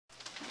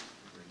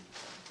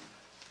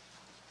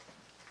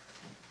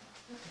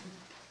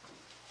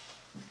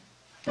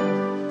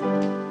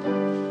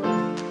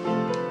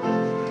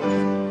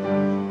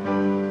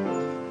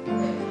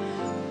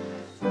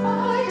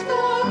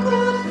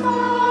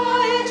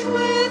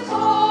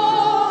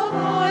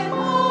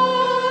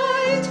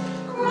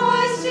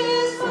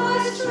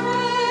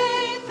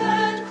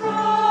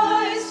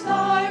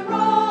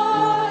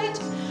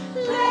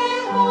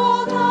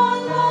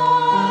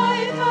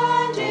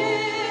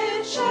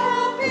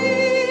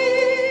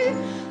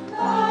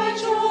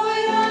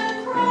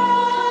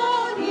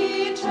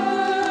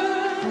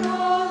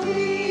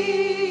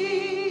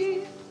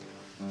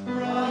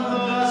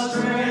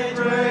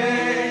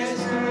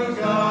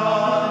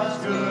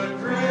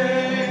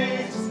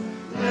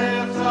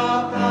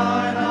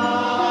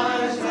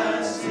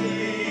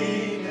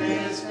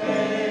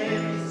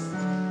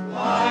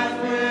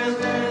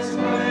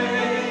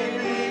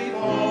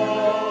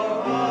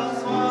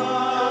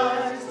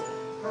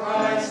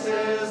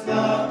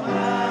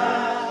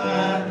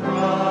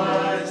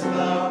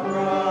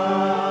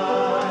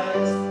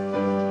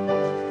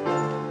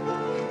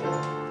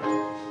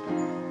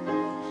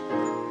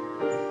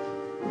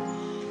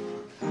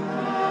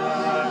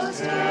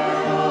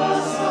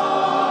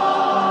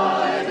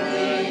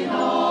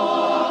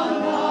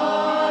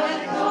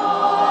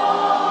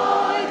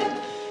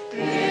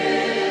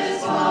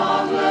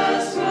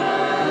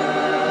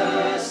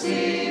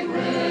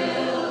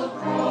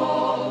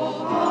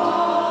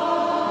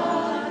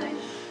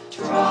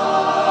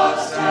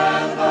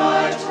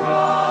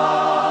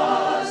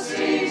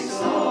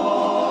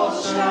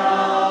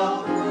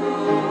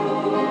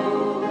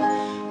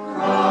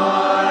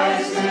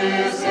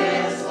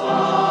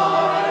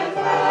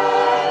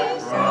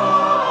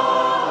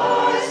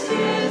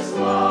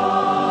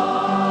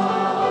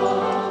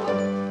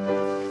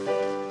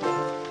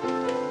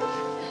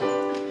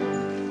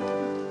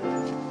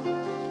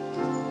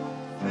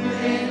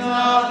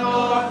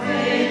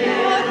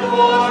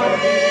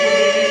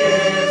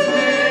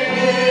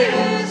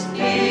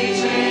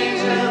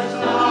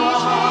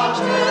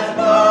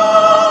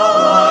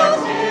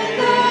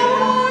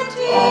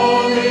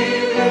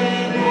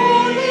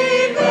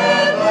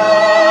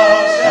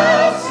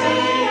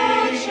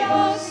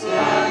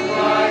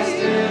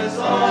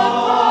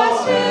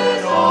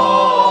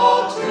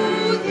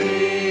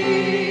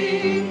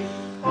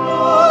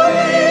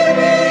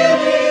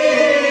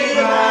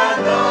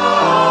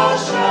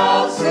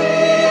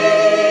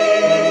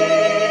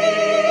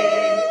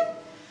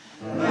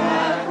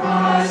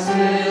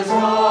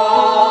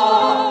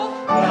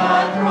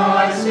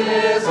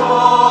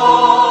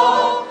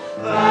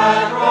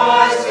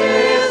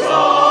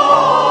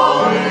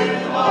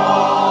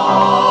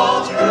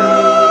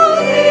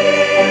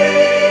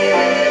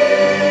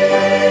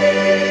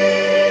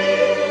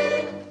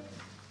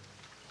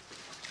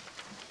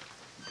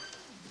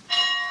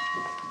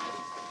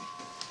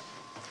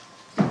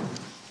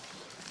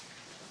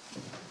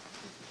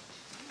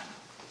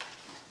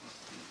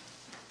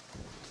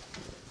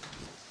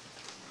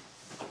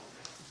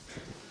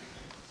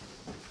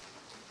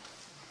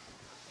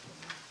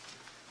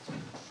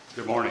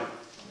Good morning.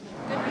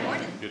 Good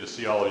morning. Good to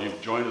see all of you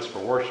join us for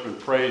worship and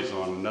praise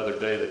on another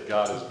day that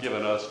God has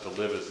given us to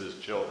live as His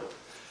children.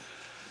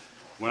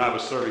 When I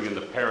was serving in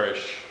the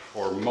parish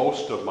for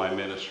most of my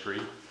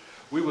ministry,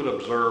 we would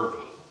observe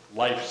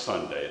Life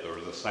Sunday. There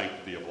was the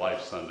Sanctity of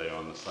Life Sunday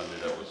on the Sunday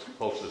that was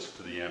closest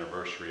to the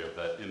anniversary of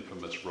that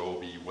infamous Roe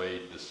v.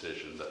 Wade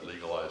decision that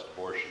legalized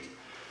abortion.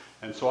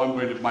 And so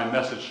my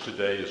message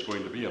today is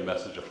going to be a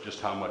message of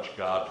just how much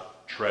God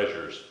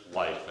treasures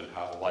life and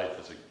how life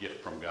is a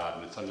gift from God,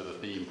 and it's under the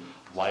theme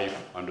Life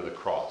Under the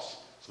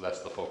Cross. So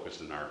that's the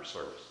focus in our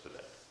service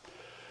today.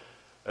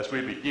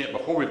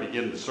 Before we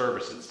begin the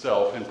service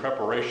itself, in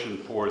preparation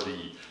for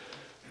the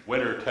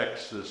Winter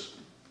Texas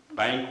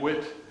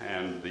Banquet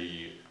and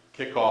the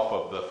kickoff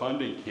of the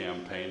funding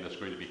campaign that's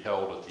going to be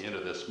held at the end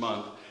of this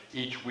month,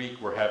 each week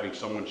we're having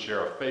someone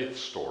share a faith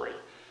story.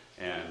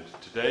 And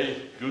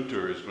today,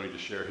 Gunter is going to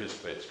share his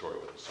faith story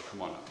with us, so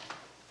come on up.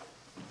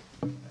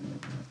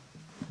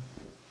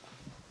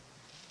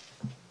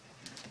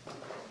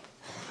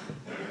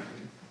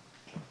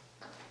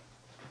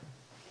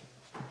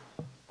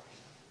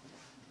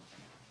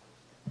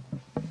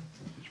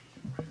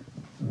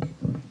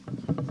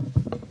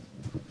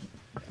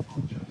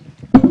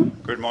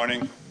 Good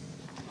morning.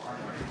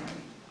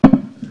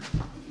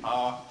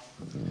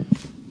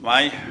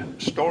 My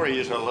story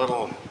is a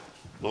little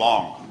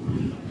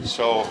long,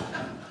 so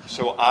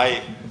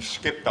I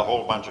skipped a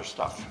whole bunch of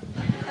stuff,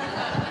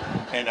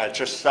 and I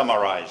just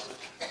summarized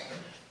it.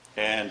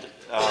 And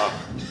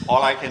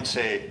all I can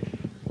say,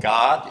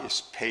 God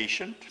is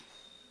patient,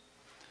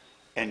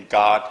 and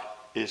God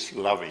is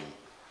loving.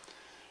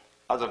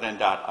 Other than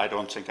that, I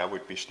don't think I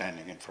would be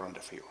standing in front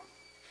of you.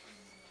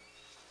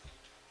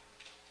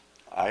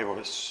 I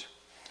was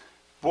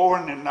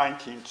born in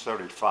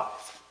 1935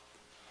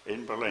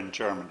 in Berlin,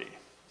 Germany.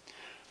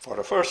 For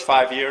the first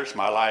 5 years,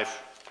 my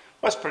life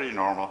was pretty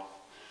normal.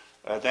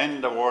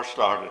 Then the war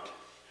started,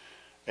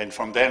 and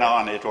from then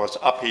on, it was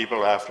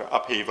upheaval after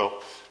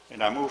upheaval,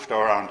 and I moved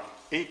around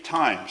 8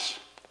 times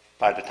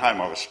by the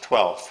time I was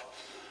 12,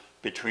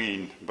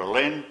 between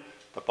Berlin,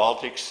 the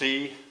Baltic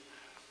Sea,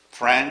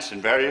 France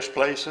in various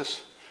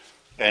places,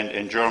 and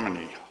in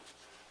Germany,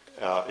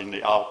 in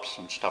the Alps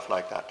and stuff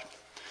like that.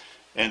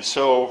 And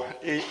so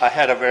I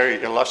had a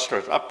very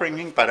illustrious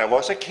upbringing, but I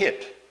was a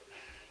kid.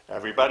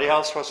 Everybody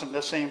else was in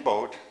the same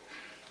boat,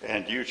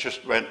 and you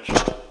just went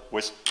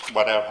with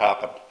whatever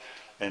happened.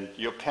 And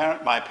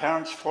my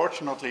parents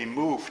fortunately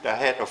moved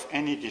ahead of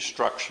any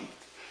destruction,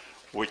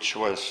 which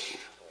was,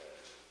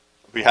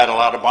 we had a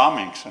lot of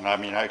bombings, and I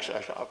mean,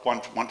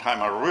 one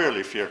time I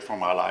really feared for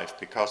my life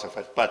because of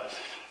it. But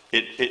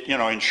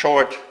in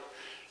short,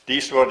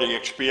 these were the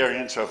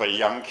experience of a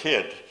young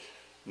kid.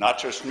 Not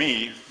just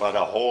me, but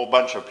a whole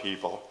bunch of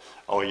people,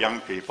 or young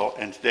people,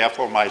 and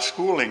therefore my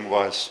schooling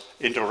was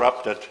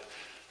interrupted.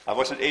 I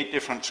was in 8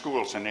 different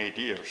schools in 8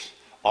 years,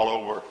 all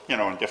over,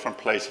 in different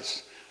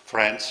places,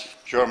 France,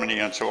 Germany,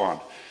 and so on.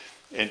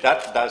 And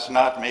that does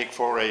not make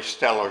for a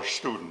stellar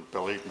student,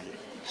 believe me,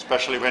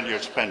 especially when you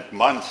spend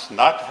months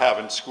not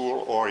having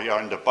school or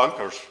you're in the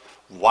bunkers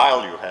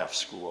while you have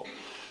school.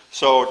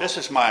 So this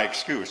is my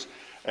excuse.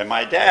 And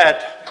my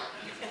dad,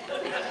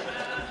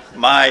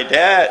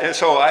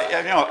 so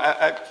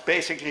I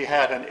basically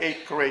had an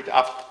 8th grade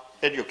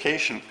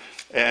education,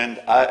 and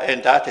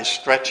that is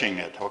stretching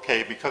it,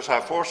 okay? Because I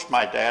forced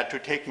my dad to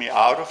take me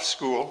out of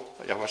school.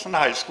 I was in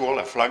high school.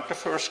 I flunked the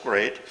 1st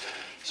grade,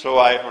 so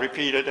I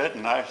repeated it,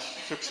 and I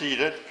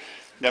succeeded.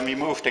 Then we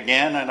moved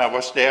again, and I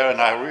was there, and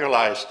I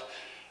realized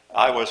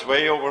I was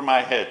way over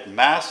my head.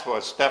 Math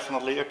was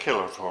definitely a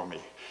killer for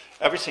me.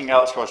 Everything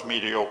else was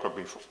mediocre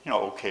before,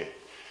 okay.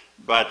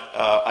 But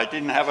I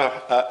didn't have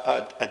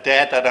a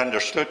dad that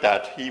understood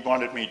that. He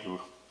wanted me to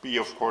be,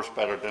 of course,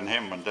 better than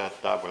him, and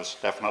that was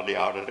definitely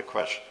out of the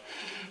question.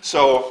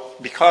 So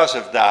because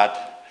of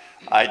that,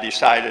 I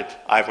decided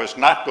I was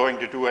not going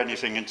to do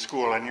anything in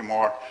school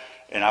anymore,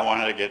 and I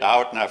wanted to get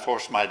out, and I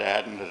forced my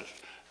dad, and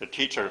the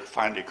teacher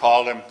finally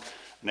called him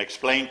and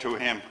explained to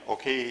him,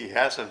 okay, he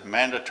has a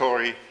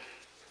mandatory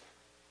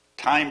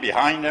time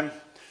behind him.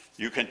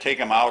 You can take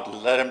him out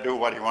and let him do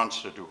what he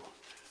wants to do.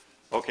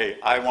 Okay,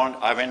 I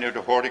went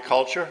into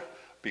horticulture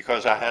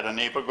because I had a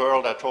neighbor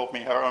girl that told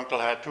me her uncle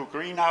had 2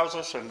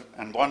 greenhouses,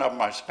 and one of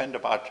them I spent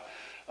about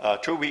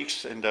 2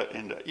 weeks in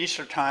the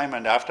Easter time,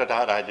 and after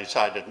that I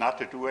decided not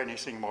to do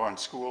anything more in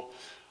school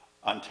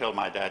until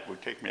my dad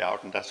would take me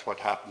out, and that's what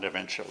happened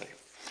eventually.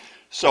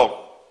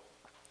 So,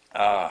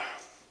 there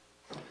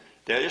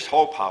is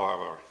hope,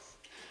 however,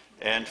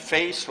 and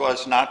faith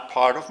was not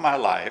part of my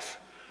life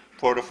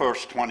for the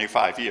first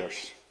 25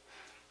 years.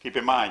 Keep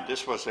in mind,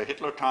 this was the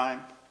Hitler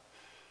time.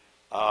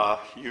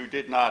 You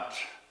did not,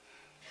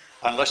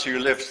 unless you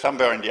lived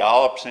somewhere in the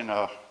Alps in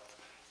a,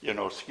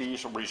 ski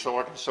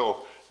resort,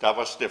 so that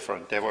was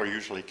different. They were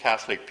usually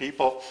Catholic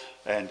people,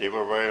 and they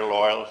were very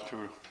loyal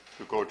to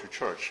go to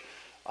church.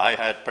 I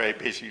had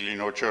basically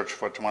no church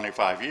for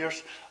 25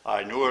 years.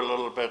 I knew a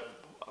little bit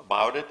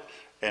about it,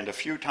 and a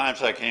few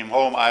times I came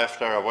home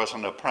after I was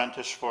an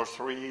apprentice for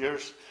 3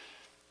 years.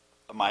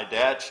 My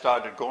dad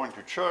started going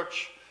to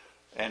church.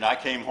 And I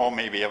came home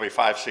maybe every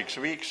 5, 6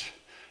 weeks,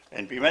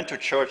 and we went to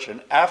church,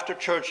 and after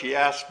church he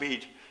asked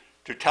me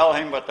to tell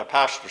him what the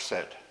pastor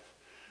said.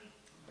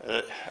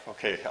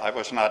 Okay, I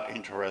was not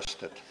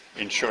interested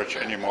in church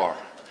anymore.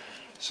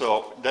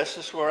 So this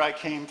is where I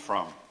came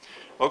from.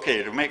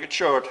 Okay, to make it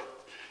short,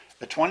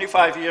 at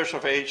 25 years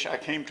of age, I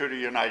came to the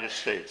United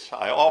States.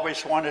 I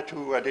always wanted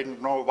to, I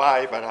didn't know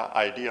why, but I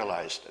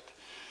idealized it.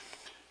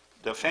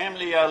 The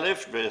family I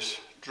lived with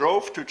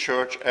drove to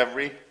church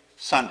every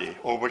Sunday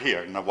over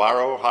here in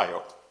Navarro,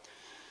 Ohio.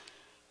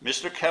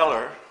 Mr.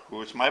 Keller, who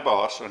was my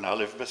boss, and I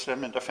lived with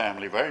him in the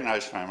family, very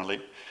nice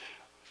family,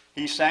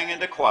 he sang in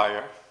the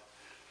choir,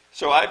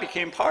 so I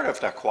became part of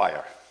that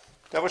choir.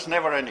 There was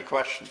never any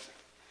question.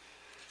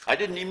 I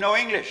didn't even know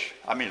English.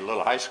 I mean, a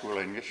little high school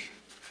English.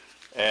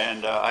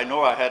 And I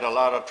know I had a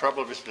lot of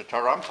trouble with the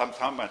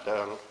taram-tam-tam and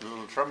the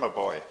little drummer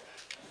boy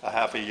a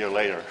half a year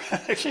later.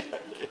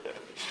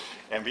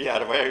 And we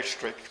had a very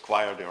strict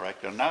choir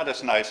director, not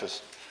as nice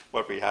as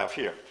what we have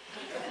here.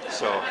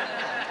 So,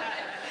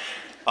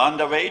 on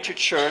the way to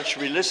church,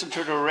 we listened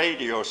to the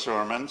radio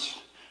sermons,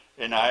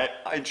 and I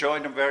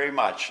enjoyed them very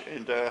much.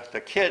 And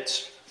the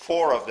kids,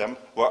 4 of them,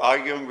 were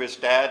arguing with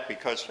Dad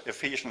because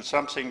Ephesians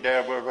something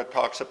there where it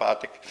talks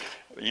about,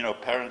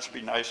 parents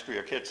be nice to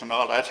your kids and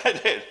all that.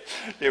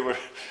 They were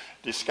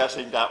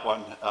discussing that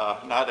one,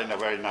 not in a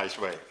very nice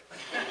way.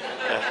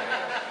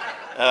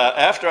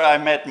 After I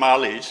met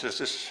Molly, this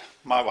is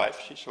my wife,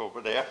 she's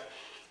over there.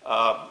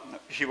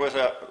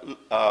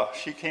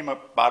 She came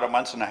about a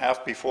month and a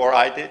half before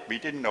I did. We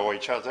didn't know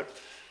each other.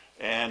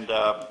 And,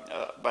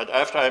 but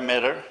after I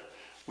met her,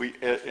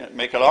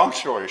 make a long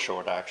story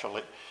short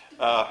actually,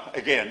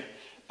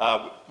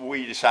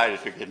 we decided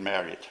to get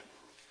married.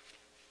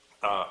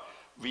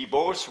 We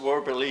both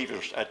were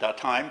believers at that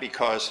time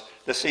because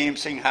the same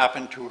thing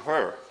happened to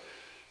her.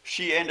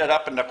 She ended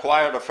up in the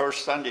choir the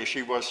first Sunday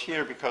she was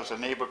here because a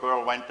neighbor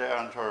girl went there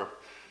and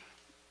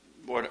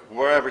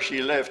wherever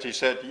she lived, he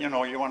said, you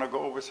want to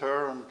go with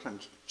her?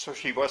 And so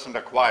she was in the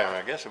choir.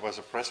 I guess it was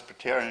a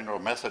Presbyterian or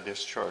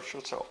Methodist church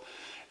or so.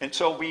 And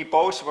so we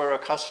both were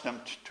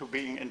accustomed to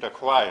being in the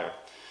choir.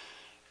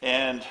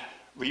 And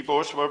we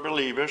both were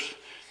believers.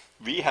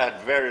 We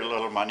had very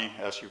little money,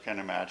 as you can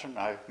imagine.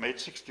 I made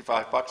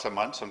 $65 a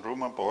month on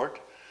room and board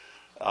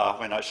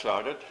when I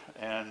started.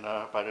 And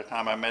by the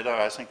time I met her,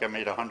 I think I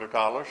made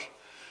 $100.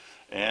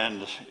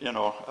 And,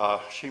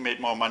 she made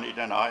more money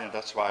than I, and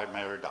that's why I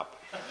married up.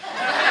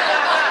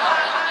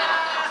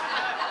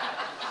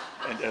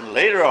 And then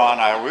later on,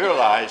 I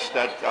realized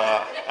that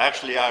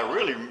actually I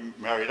really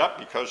married up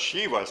because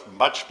she was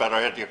much better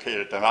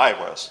educated than I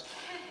was.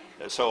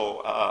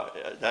 So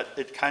that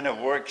it kind of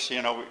works,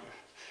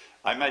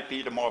 I might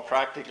be the more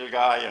practical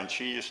guy, and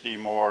she is the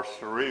more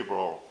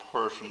cerebral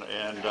person,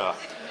 and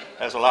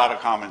has a lot of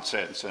common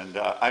sense. And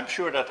I'm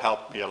sure that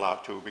helped me a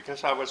lot too,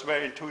 because I was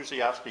very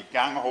enthusiastic,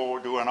 gung-ho,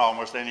 doing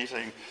almost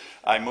anything.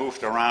 I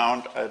moved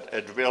around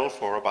at will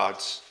for about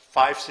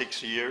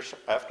 5-6 years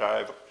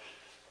after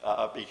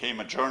I became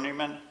a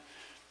journeyman,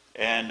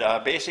 and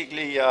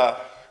basically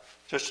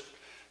just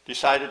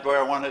decided where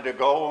I wanted to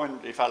go,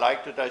 and if I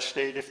liked it, I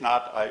stayed. If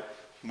not, I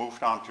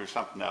moved on to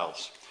something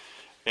else.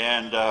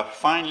 And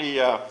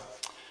finally, I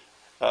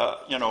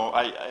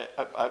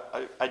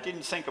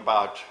didn't think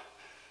about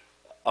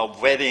a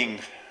wedding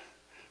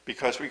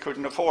because we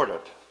couldn't afford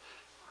it.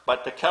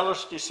 But the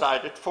Kellers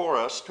decided for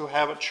us to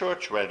have a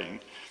church wedding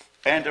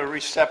and a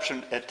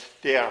reception at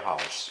their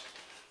house,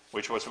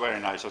 which was very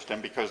nice of them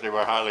because they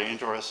were highly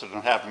interested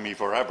in having me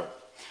forever.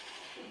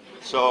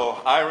 So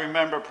I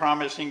remember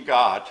promising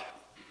God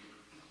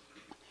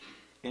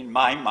in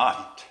my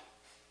mind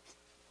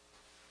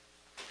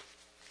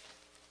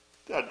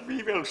that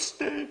we will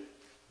stay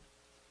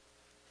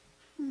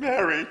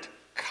married,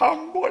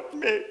 come what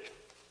may.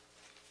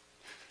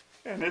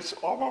 And it's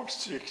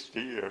almost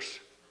 60 years,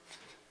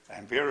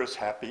 and we're as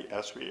happy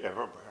as we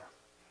ever were.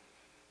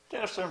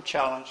 There are some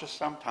challenges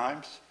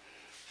sometimes,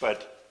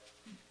 but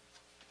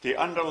the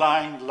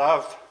underlying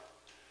love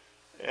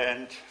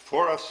and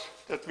for us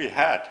that we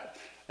had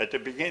at the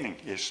beginning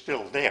is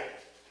still there.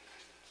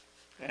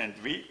 And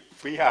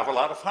we have a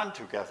lot of fun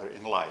together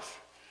in life.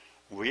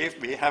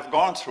 We have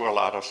gone through a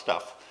lot of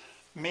stuff,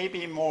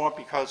 maybe more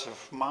because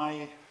of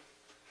my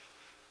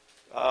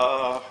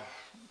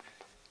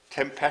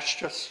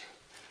tempestuous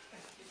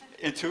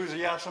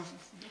enthusiasm,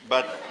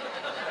 but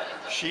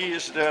she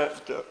is the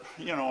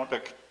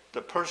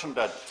person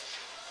that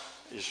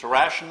is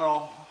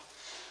rational,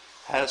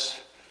 has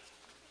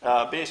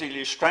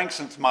basically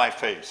strengthened my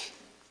faith.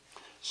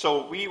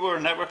 So we were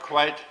never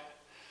quite,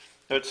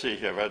 let's see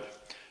here, but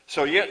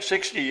so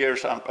 60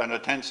 years on the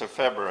 10th of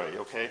February,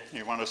 okay?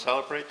 You want to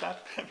celebrate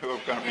that? We're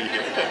going to be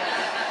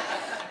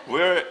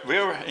here. We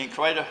were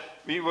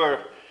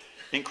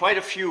in quite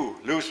a few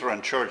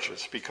Lutheran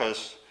churches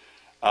because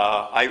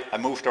I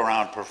moved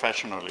around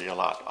professionally a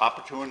lot.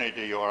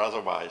 Opportunity or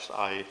otherwise,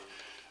 I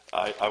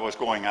was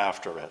going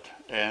after it.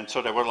 And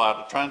so there were a lot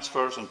of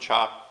transfers and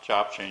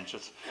job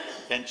changes.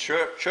 And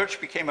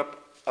church became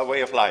a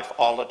way of life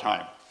all the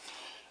time.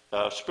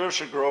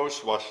 Spiritual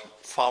growth was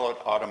followed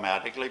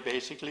automatically,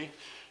 basically.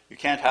 You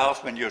can't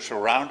help when you're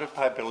surrounded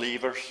by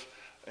believers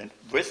and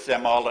with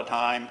them all the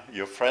time.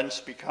 Your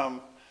friends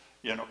become,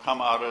 come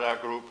out of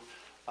that group.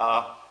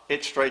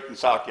 It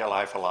straightens out your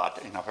life a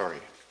lot in a hurry.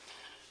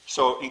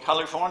 So in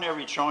California,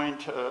 we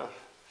joined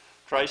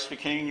Christ the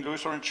King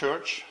Lutheran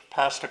Church.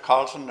 Pastor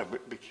Carlson, a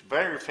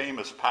very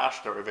famous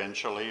pastor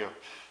eventually,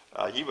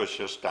 he was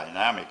just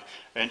dynamic.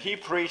 And he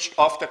preached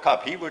off the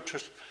cuff. He would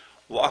just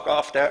walk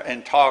off there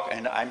and talk,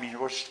 and I mean, it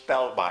was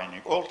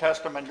spellbinding. Old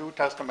Testament, New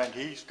Testament,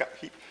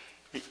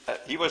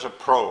 he was a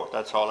pro,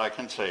 that's all I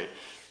can say.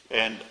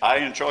 And I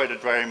enjoyed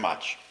it very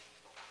much.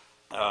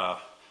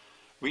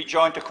 We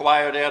joined the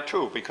choir there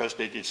too, because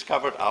they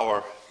discovered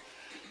our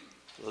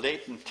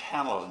latent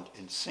talent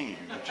in singing.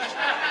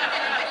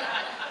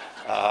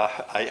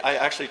 I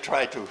actually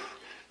tried to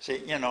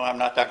say, I'm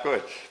not that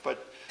good,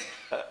 but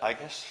I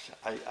guess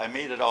I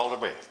made it all the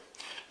way.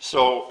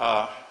 So,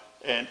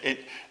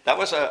 that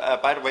was,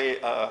 by the way,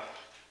 a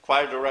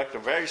choir director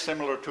very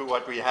similar to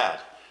what we had.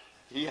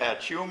 He had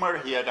humor,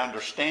 he had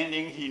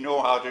understanding, he knew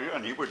how to do,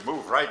 and he would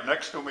move right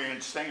next to me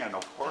and sing, and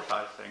of course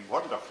I sang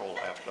wonderful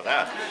after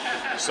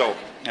that. So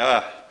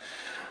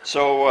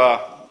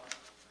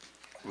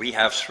we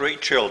have 3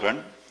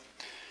 children.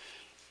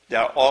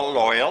 They're all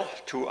loyal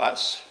to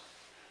us,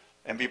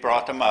 and we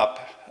brought them up.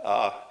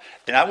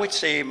 And I would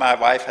say my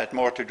wife had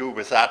more to do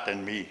with that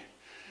than me.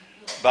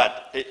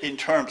 But in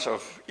terms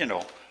of,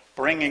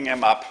 bringing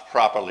them up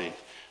properly,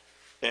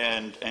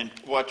 and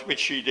which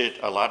she did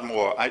a lot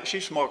more.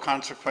 She's more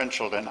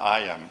consequential than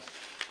I am.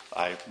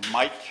 I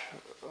might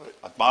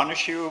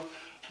admonish you,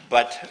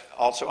 but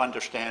also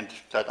understand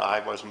that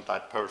I wasn't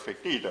that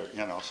perfect either,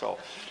 So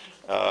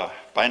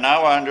by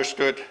now I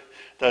understood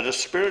that a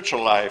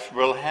spiritual life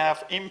will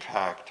have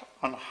impact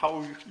on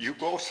how you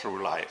go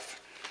through life.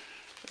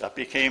 That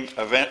became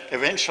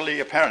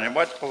eventually apparent. And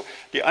what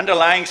the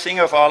underlying thing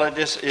of all of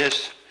this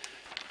is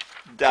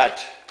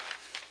that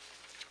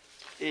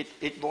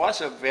it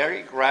was a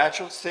very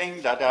gradual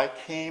thing that I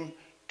came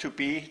to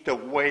be the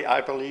way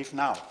I believe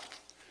now.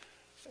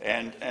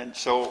 And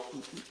so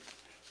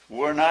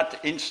we're not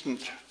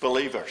instant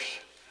believers.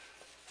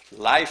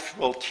 Life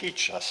will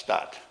teach us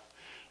that.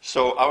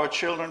 So our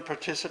children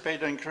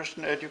participate in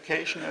Christian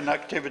education and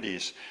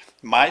activities.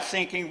 My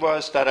thinking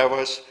was that I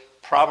was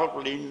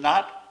probably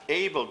not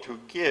able to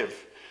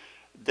give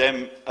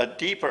them a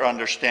deeper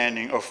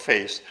understanding of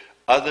faith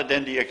other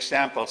than the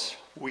examples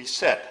we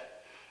set.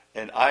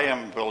 And I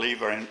am a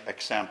believer in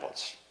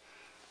examples.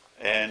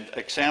 And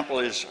example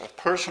is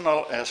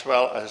personal as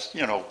well as,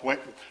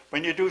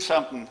 when you do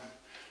something,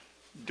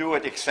 do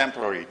it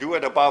exemplary, do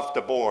it above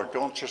the board,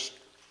 don't just,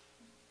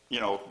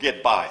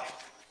 get by.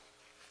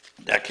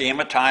 There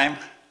came a time,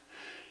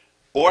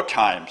 or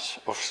times,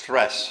 of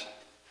stress,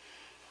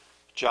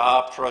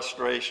 job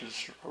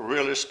frustrations,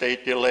 real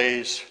estate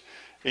delays,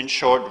 in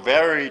short,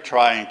 very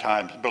trying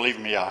times. Believe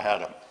me, I had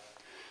them.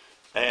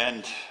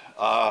 And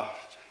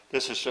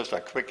this is just a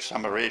quick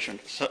summation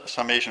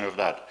of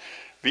that.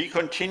 We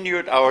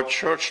continued our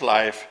church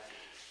life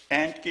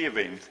and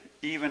giving,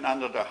 even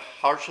under the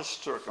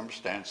harshest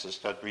circumstances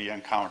that we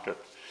encountered.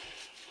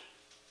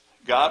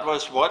 God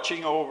was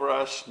watching over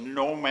us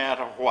no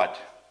matter what,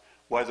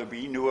 whether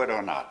we knew it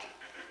or not.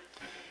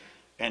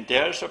 And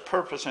there's a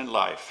purpose in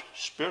life,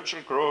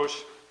 spiritual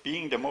growth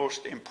being the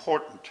most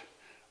important,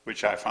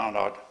 which I found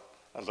out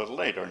a little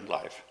later in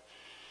life.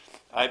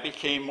 I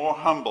became more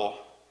humble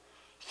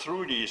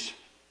through these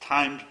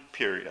time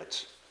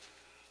periods.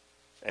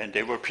 And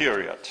they were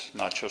periods,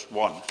 not just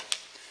one.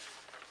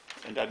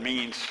 And that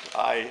means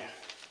I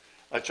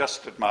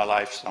adjusted my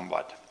life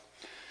somewhat.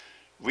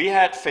 We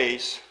had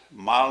faith,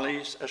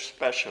 Molly's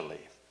especially.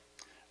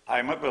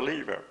 I'm a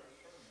believer.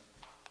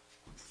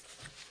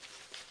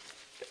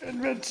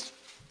 And when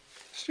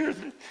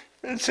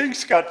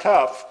things got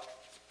tough,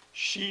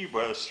 she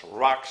was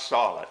rock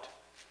solid.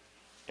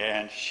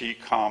 And she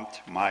calmed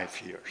my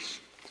fears.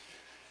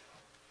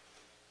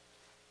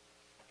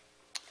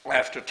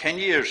 After 10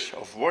 years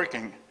of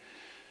working,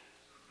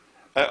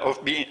 of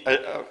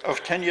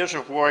 10 years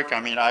of work,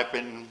 I've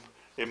been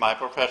in my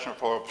profession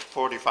for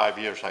 45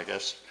 years, I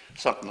guess,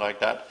 something like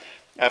that.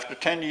 After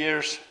 10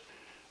 years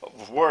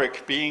of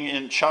work, being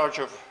in charge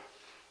of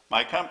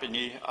my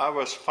company, I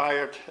was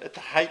fired at the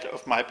height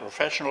of my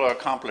professional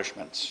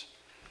accomplishments.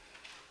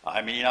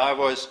 I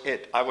was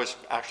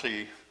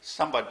actually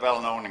somewhat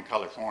well known in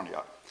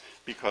California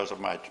because of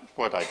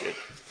what I did.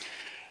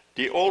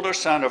 The older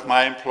son of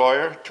my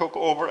employer took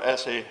over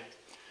as a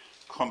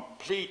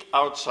complete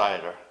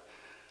outsider,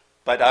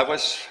 but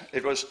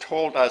it was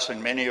told us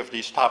in many of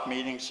these top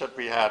meetings that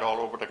we had all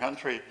over the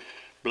country,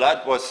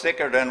 blood was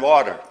thicker than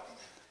water,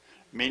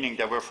 meaning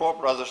there were 4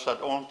 brothers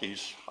that owned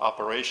these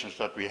operations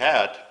that we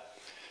had,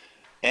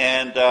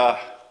 and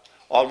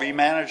all we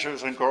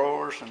managers and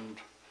growers and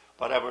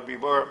whatever we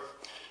were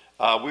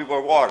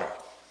water.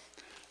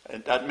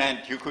 And that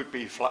meant you could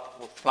be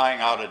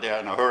flying out of there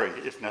in a hurry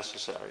if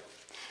necessary.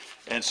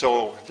 And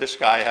so this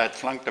guy had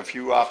flunked a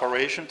few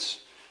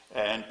operations,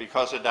 And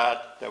because of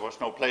that, there was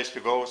no place to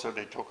go, so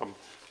they took him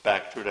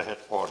back to the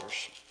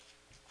headquarters.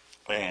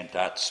 And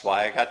that's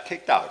why I got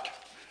kicked out.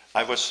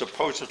 I was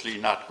supposedly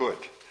not good,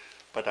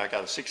 but I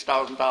got a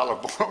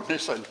 $6,000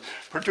 bonus and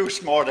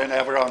produced more than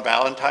ever on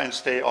Valentine's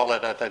Day. All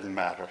of that didn't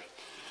matter.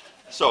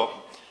 So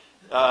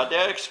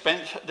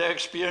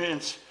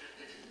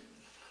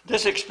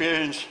this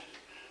experience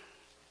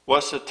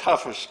was the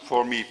toughest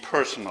for me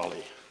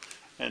personally.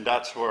 And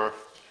that's where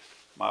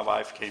my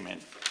wife came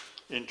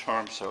in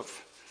terms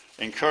of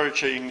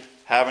encouraging,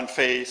 having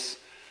faith,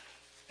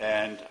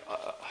 and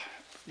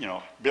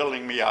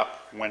building me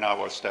up when I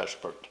was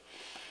desperate.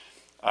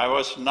 I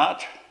was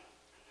not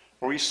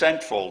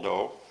resentful,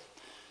 though,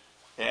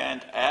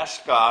 and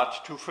asked God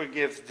to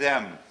forgive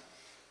them.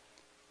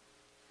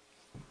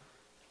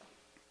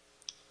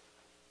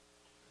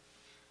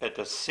 At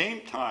the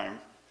same time,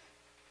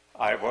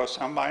 I was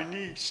on my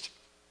knees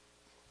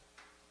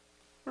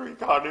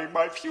regarding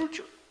my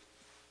future.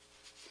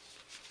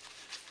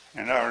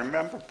 And I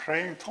remember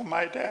praying for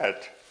my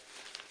dad,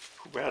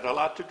 who had a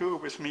lot to do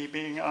with me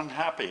being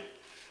unhappy.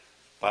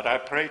 But I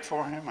prayed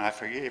for him, I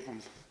forgave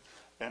him,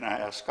 and I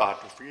asked God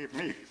to forgive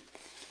me.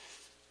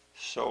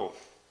 So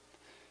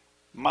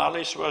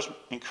Molly's was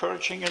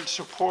encouraging and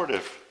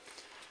supportive.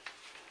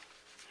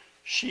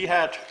 She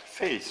had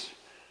faith.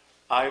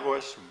 I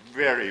was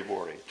very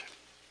worried.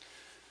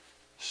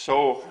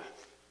 So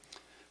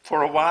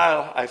for a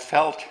while I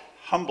felt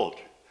humbled,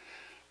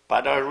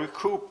 but I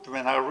recouped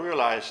when I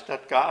realized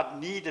that God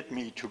needed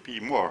me to be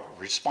more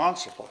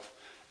responsible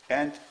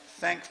and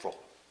thankful.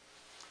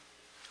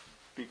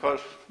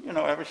 Because,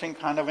 everything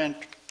kind of went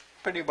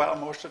pretty well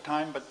most of the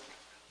time, but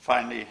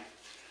finally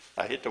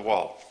I hit the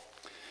wall.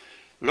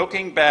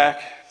 Looking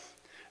back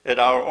at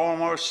our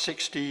almost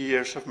 60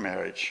 years of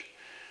marriage,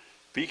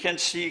 we can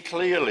see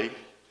clearly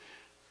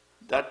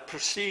that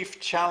perceived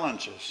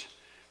challenges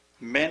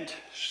meant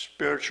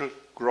spiritual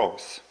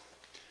growth,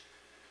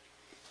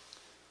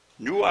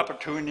 new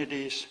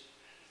opportunities,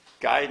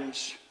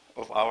 guidance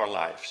of our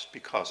lives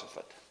because of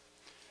it.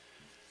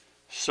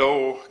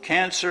 So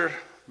cancer,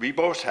 we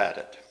both had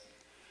it,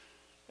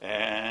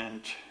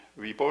 and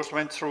we both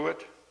went through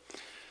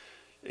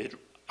it.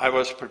 I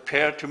was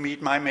prepared to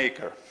meet my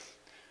Maker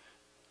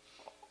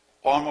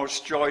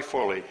almost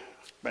joyfully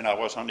when I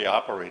was on the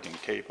operating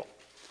table.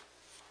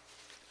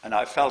 And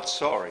I felt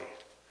sorry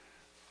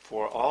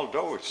for all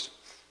those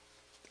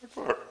that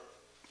were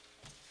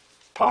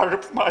part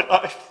of my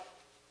life.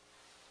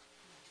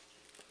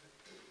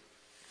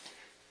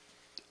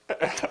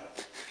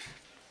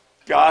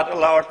 God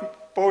allowed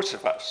both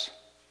of us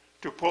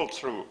to pull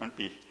through and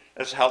be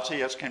as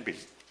healthy as can be.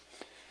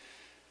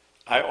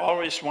 I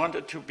always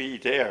wanted to be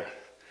there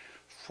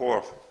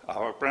for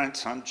our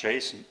grandson,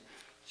 Jason,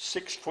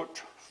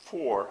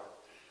 6'4".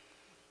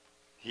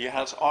 He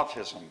has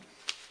autism,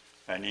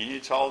 and he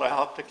needs all the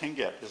help he can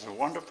get. He's a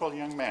wonderful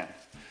young man,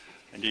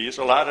 and he is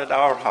a lot at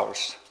our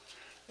house.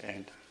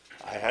 And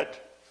I had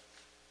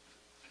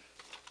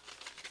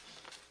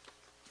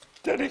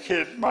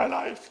dedicated my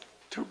life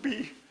to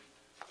be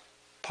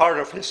part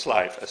of his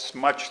life as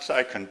much as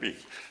I can be,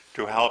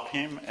 to help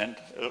him and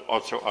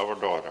also our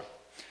daughter.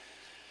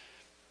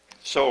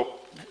 So,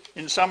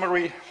 in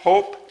summary,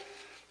 hope,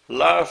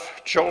 love,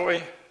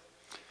 joy,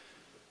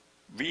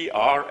 we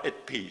are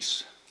at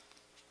peace.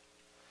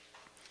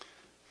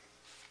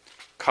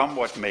 Come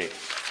what may.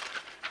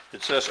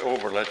 It says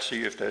over. Let's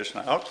see if there's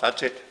now. Oh,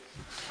 that's it.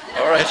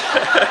 All right.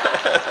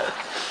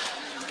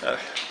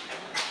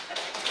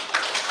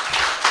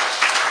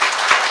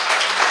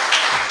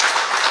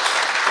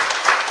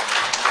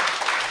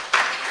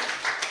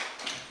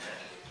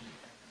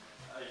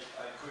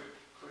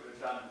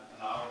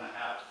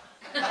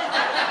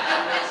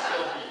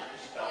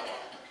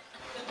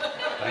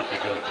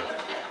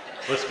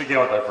 Let's begin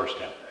with our first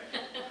hymn.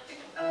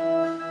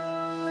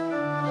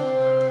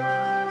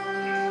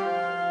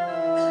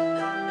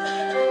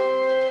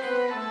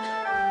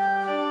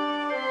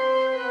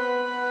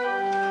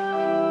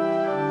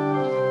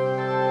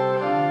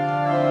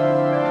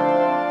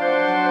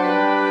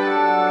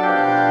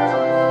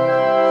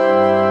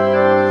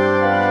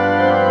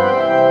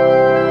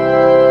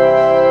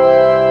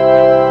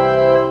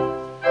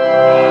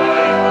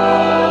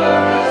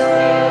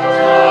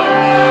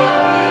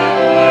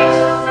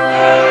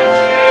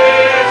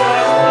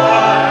 Jesus.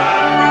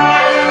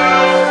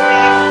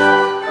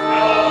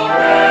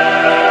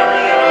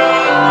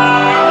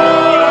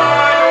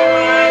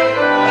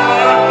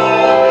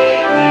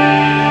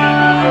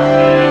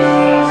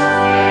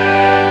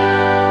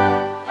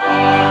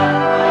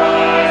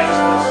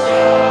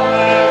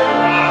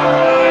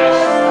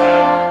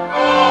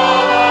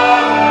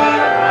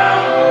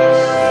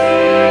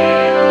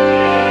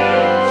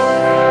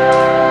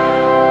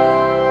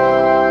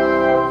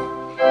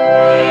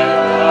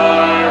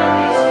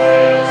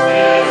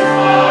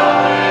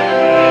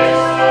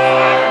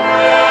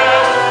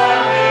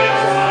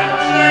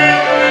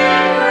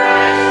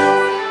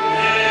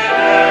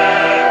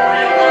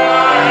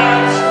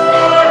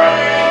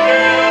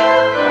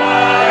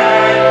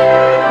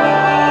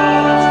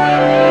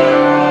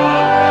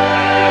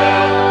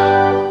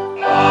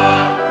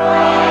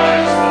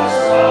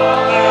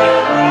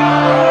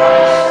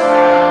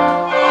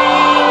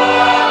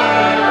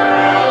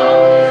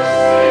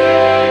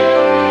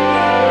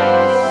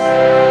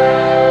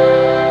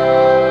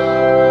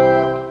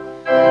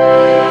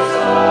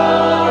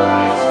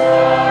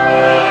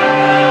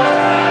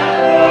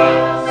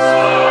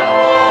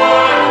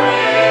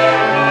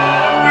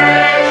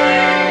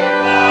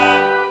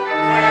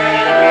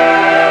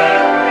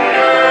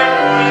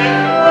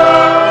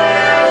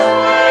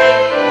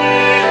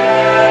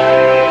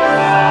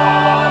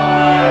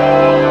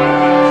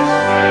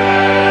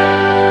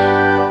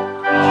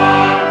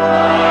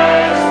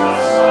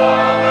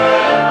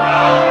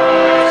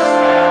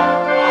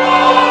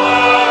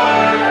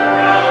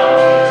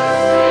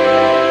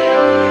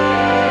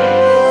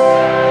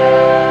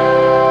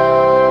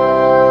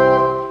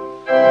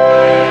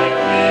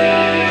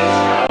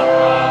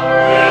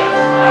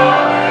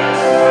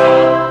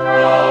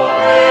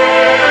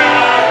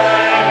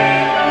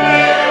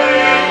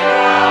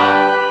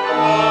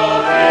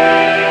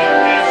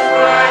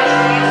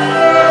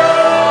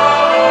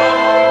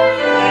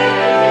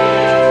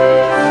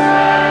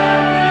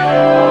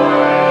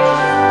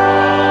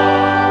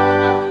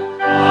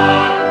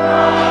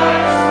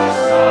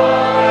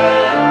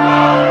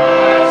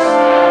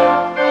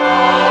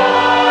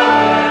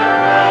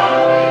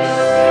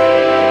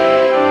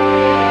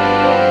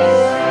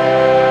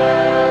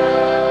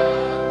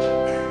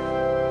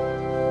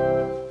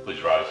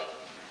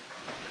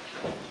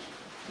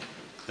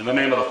 In the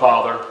name of the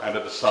Father, and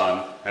of the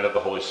Son, and of the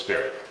Holy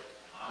Spirit.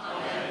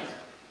 Amen.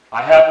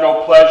 I have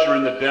no pleasure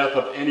in the death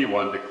of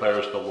anyone,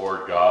 declares the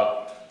Lord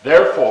God.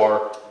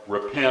 Therefore,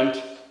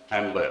 repent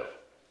and live.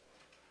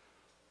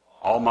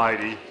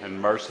 Almighty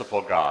and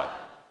merciful God,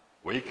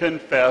 we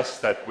confess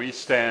that we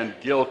stand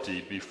guilty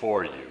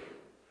before you.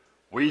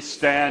 We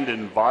stand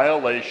in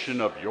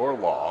violation of your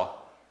law,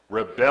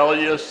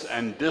 rebellious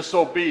and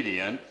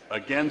disobedient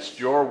against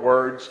your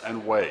words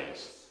and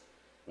ways.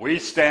 We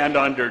stand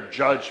under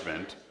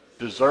judgment,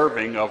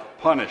 deserving of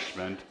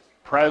punishment,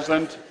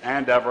 present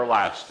and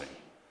everlasting.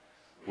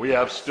 We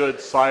have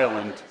stood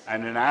silent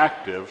and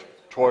inactive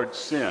towards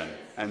sin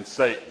and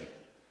Satan.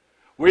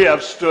 We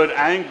have stood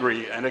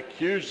angry and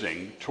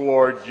accusing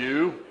toward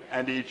you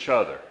and each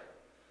other.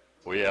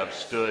 We have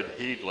stood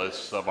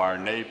heedless of our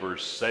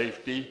neighbor's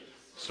safety,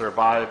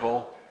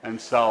 survival, and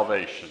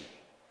salvation.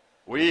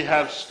 We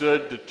have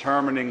stood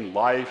determining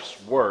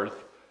life's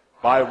worth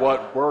by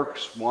what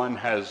works one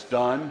has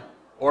done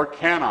or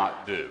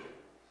cannot do.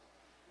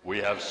 We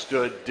have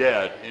stood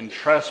dead in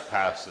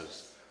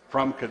trespasses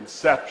from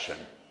conception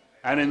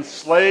and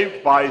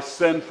enslaved by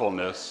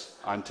sinfulness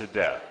unto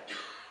death.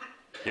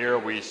 Here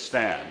we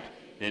stand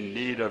in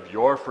need of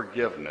your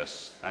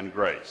forgiveness and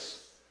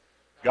grace.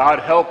 God,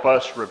 help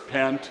us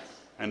repent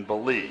and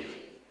believe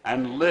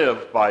and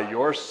live by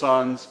your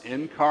Son's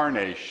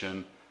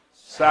incarnation,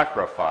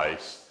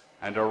 sacrifice,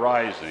 and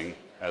arising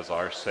as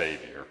our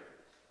Savior.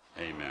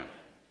 Amen.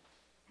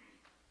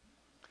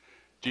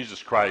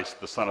 Jesus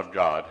Christ, the Son of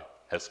God,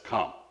 has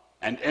come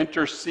and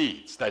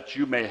intercedes that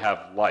you may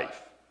have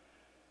life.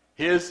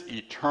 His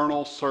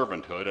eternal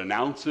servanthood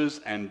announces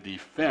and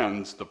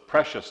defends the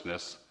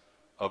preciousness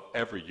of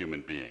every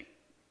human being.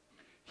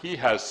 He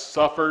has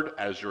suffered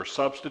as your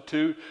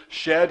substitute,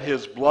 shed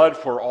his blood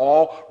for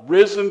all,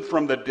 risen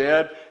from the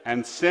dead,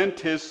 and sent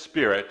his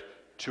Spirit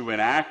to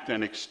enact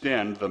and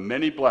extend the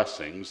many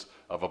blessings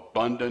of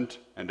abundant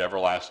and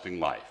everlasting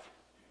life.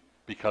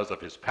 Because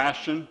of his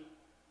passion,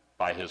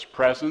 by his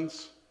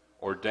presence,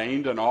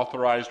 ordained and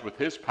authorized with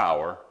his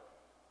power,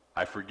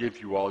 I forgive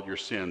you all your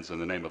sins in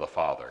the name of the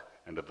Father,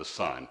 and of the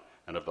Son,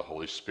 and of the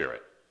Holy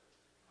Spirit.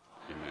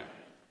 Amen.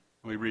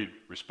 We read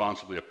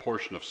responsibly a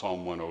portion of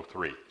Psalm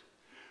 103.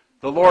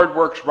 The Lord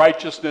works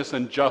righteousness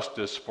and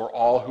justice for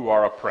all who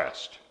are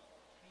oppressed.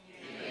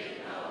 He made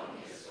known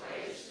his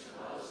ways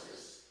to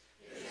Moses,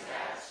 his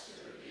acts to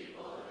the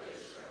people of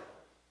Israel.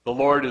 The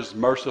Lord is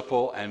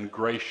merciful and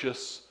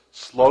gracious,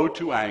 slow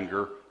to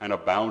anger, and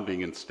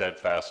abounding in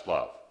steadfast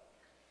love.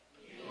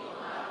 He will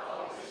not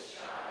always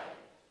chide,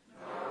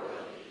 nor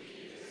will he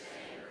keep his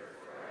anger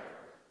forever.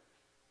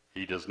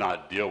 He does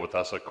not deal with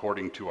us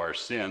according to our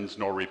sins,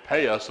 nor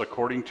repay us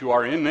according to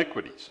our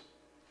iniquities.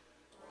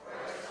 For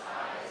as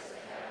high as the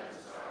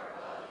heavens are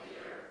above the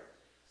earth,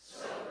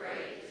 so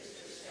great is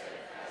his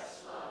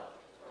steadfast love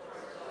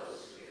toward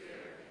those who fear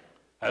him.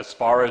 As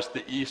far as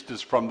the east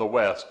is from the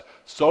west,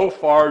 so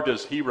far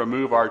does he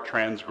remove our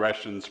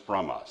transgressions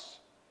from us.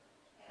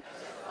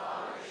 As a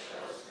father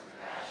shows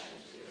compassion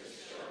to his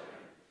children,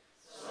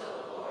 so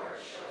the Lord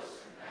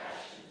shows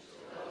compassion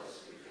to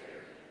those who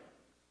fear him.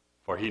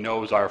 For he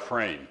knows our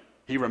frame.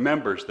 He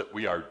remembers that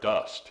we are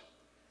dust.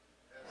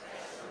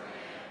 As a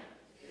man,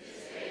 his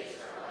days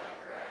are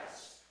like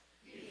grass.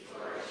 He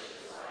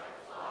flourishes like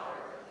a flower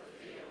of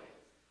the field.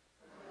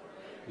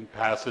 And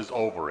passes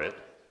over it,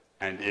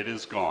 and it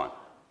is gone.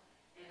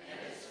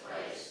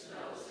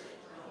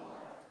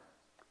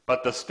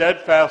 But the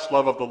steadfast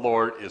love of the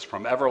Lord is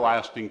from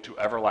everlasting to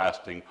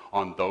everlasting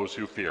on those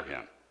who fear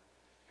him.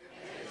 And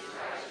his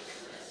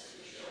righteousness to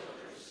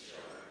children's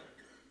children.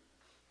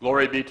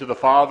 Glory be to the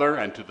Father,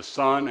 and to the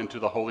Son, and to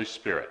the Holy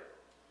Spirit.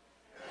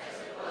 As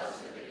it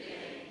was in the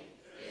beginning,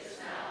 is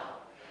now,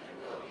 and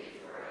will be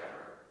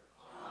forever.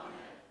 Amen.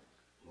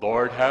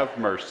 Lord, have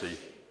mercy.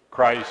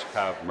 Christ,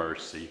 have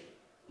mercy.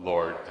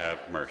 Lord, have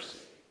mercy.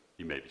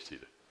 You may be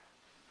seated.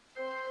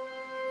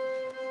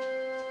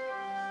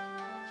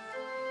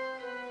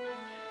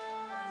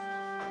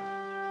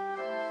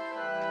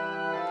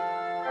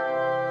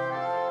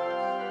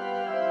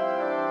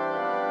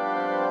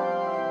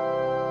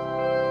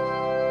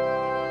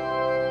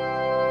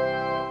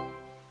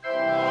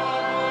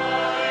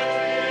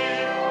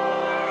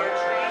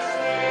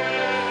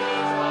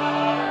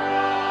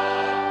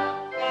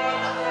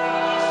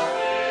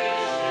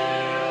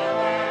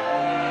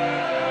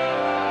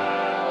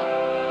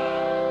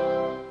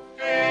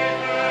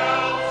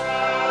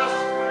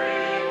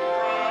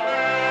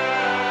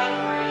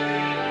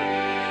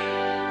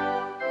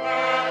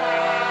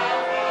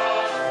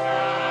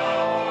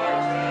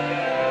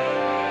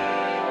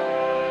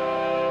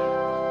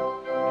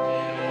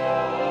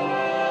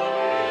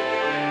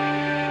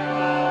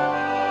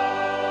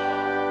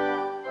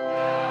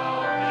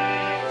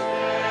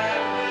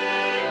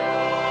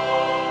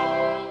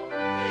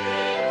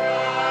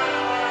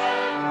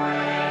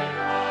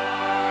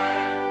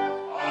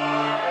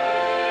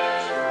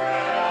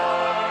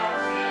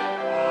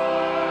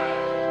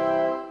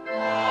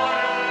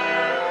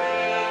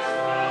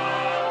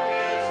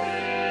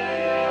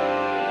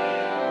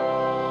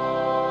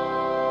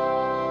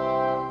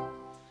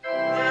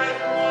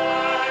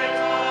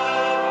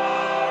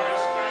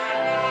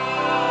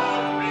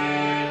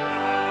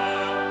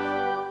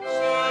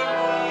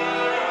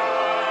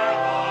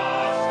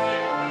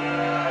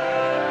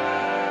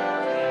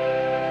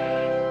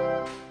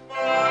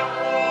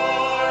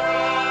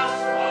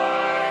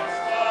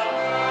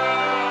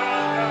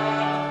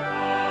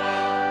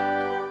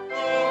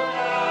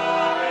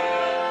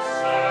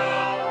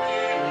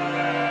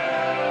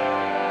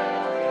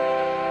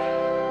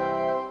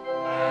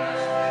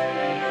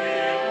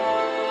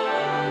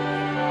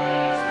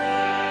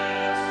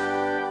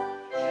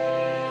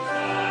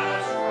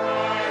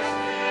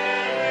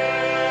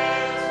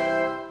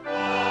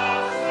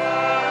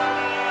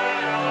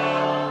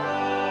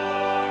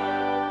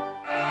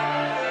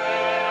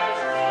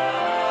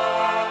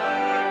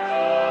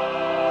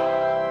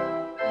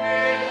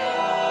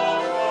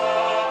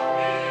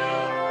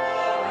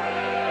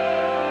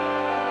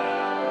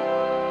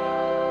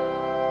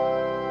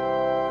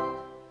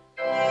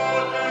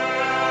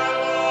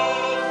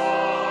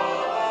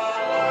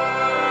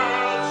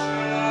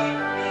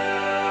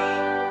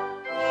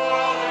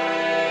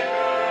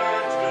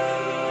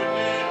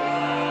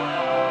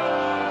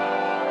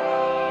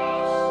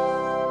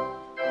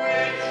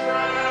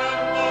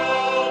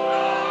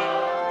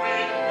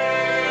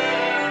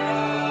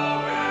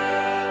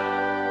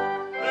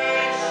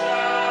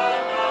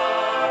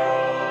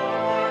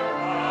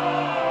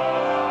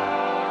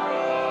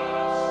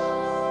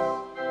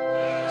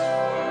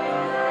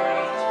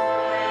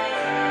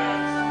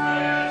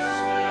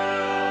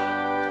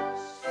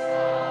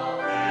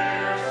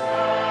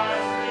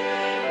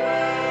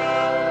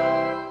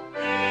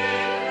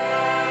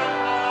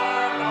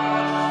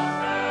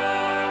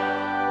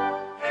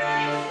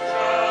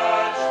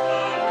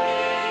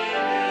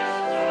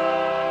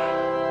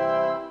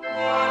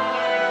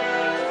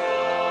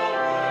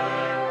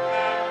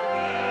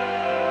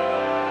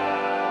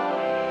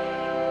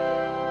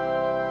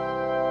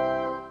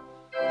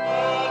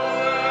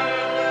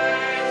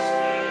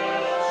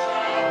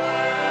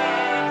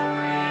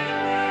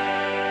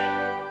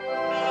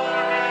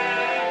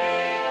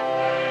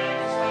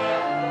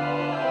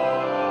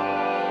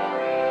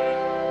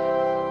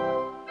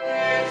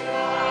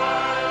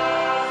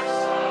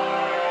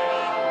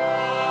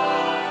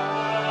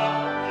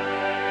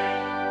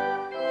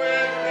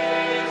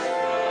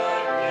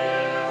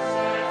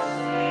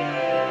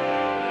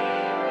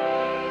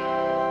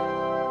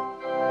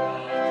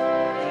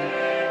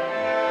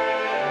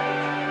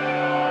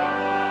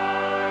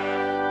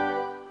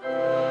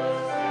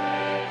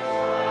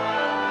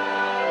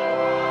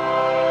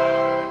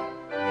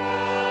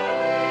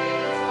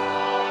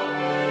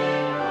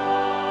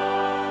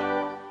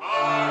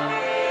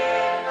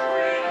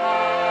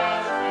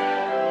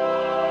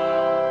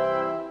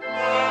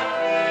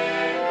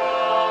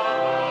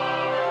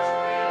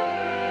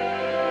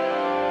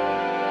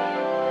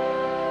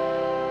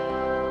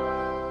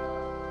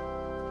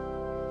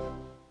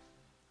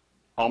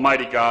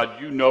 Almighty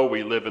God, you know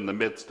we live in the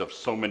midst of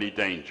so many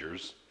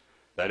dangers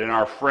that in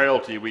our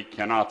frailty we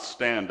cannot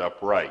stand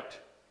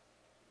upright.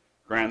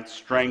 Grant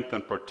strength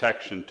and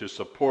protection to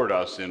support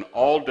us in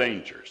all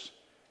dangers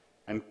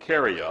and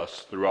carry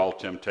us through all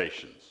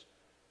temptations.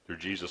 Through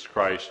Jesus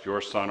Christ, your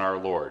Son, our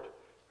Lord,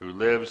 who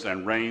lives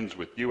and reigns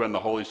with you and the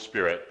Holy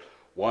Spirit,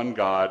 one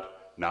God,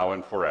 now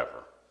and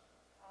forever.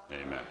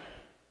 Amen.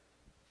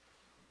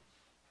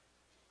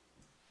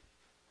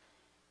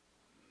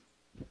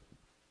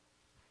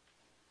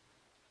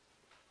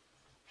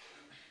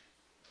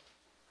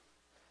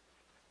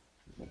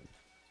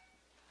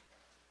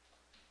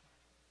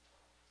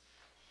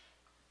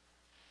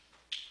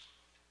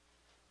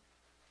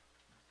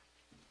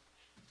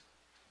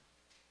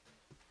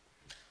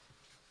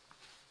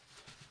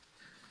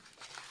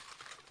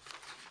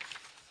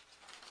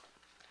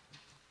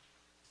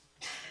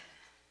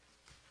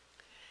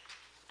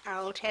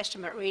 Our Old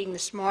Testament reading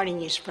this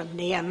morning is from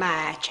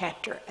Nehemiah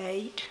chapter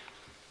 8.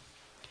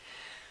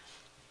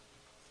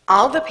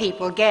 All the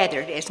people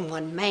gathered as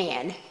one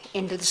man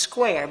into the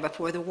square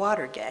before the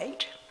water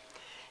gate,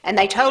 and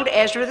they told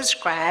Ezra the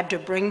scribe to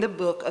bring the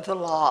book of the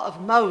law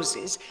of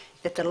Moses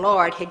that the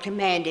Lord had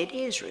commanded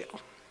Israel.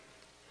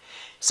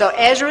 So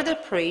Ezra the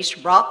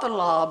priest brought the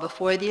law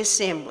before the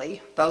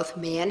assembly, both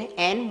men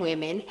and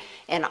women,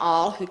 and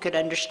all who could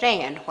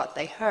understand what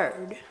they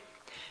heard,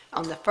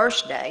 on the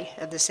first day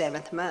of the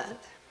 7th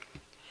month.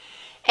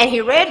 And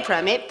he read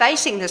from it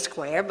facing the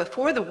square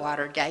before the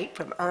water gate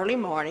from early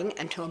morning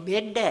until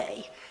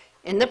midday,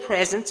 in the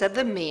presence of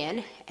the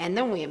men and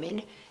the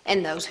women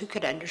and those who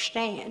could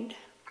understand.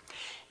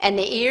 And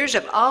the ears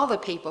of all the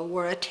people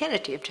were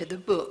attentive to the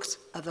books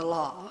of the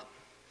law.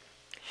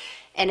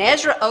 And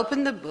Ezra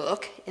opened the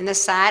book in the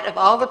sight of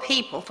all the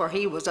people, for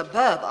he was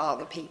above all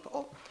the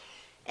people.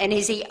 And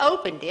as he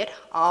opened it,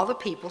 all the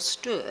people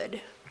stood.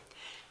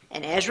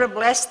 And Ezra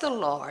blessed the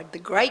Lord, the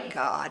great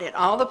God, and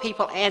all the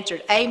people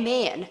answered,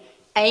 Amen,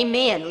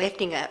 Amen,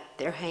 lifting up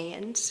their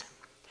hands.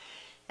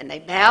 And they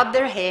bowed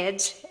their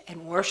heads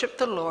and worshiped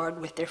the Lord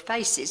with their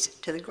faces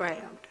to the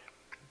ground.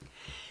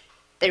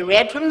 They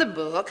read from the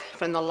book,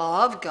 from the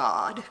law of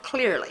God,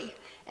 clearly,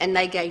 and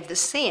they gave the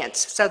sense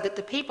so that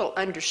the people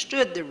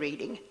understood the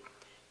reading.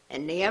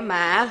 And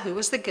Nehemiah, who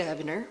was the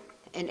governor,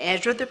 and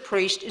Ezra the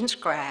priest and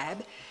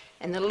scribe,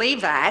 and the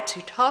Levites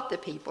who taught the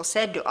people,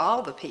 said to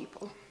all the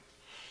people,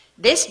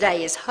 This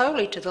day is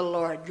holy to the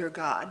Lord your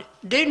God.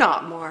 Do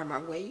not mourn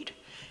or weep.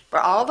 For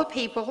all the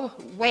people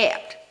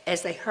wept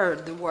as they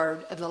heard the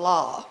word of the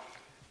law.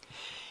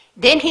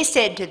 Then he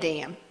said to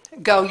them,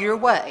 Go your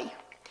way.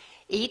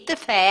 Eat the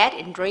fat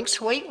and drink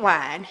sweet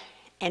wine,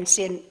 and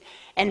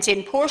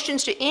send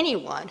portions to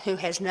anyone who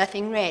has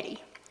nothing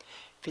ready.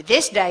 For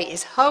this day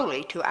is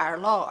holy to our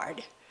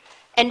Lord.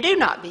 And do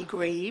not be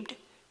grieved,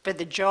 for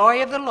the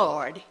joy of the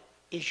Lord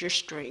is your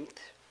strength.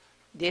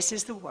 This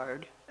is the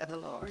word of the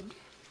Lord.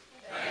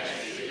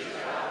 Thanks be to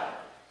God.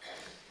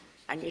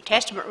 Our New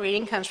Testament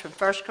reading comes from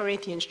 1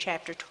 Corinthians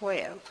chapter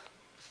 12.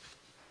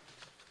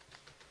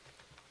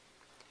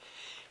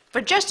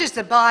 For just as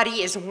the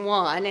body is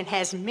one and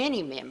has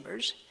many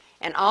members,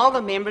 and all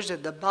the members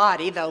of the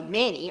body, though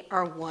many,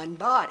 are one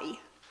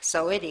body,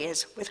 so it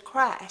is with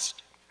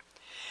Christ.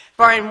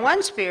 For in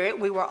one Spirit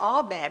we were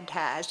all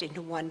baptized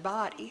into one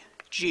body,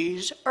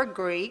 Jews or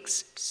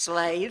Greeks,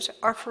 slaves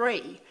or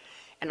free,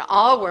 and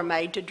all were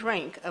made to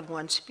drink of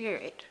one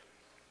Spirit.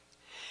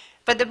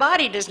 But the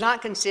body does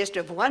not consist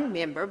of one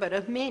member, but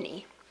of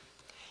many.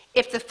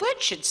 If the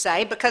foot should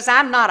say, Because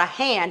I'm not a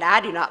hand, I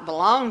do not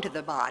belong to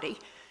the body,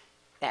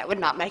 that would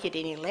not make it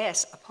any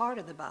less a part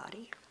of the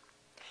body.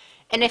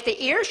 And if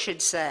the ear should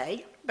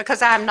say,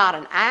 Because I'm not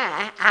an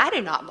eye, I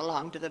do not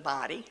belong to the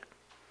body,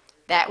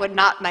 that would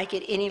not make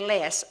it any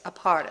less a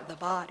part of the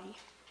body.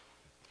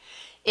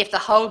 If the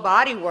whole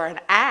body were an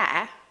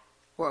eye,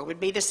 where would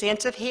be the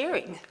sense of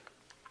hearing?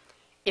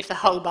 If the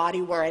whole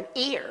body were an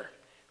ear,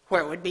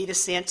 where would be the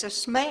sense of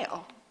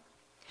smell?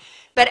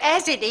 But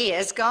as it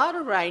is, God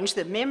arranged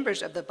the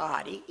members of the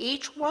body,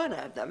 each one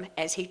of them,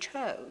 as he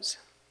chose.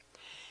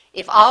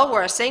 If all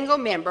were a single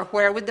member,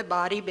 where would the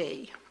body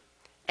be?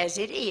 As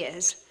it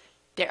is,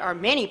 there are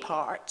many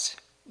parts,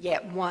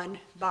 yet one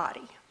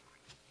body.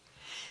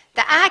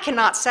 The eye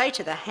cannot say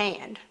to the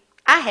hand,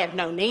 I have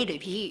no need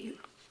of you,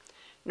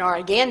 nor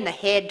again the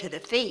head to the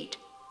feet,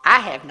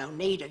 I have no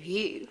need of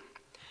you.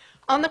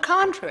 On the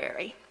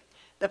contrary,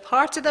 the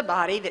parts of the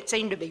body that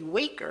seem to be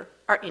weaker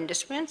are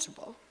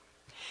indispensable.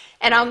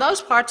 And on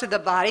those parts of the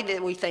body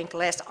that we think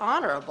less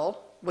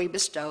honorable, we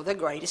bestow the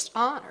greatest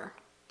honor.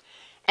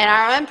 And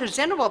our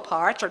unpresentable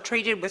parts are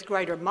treated with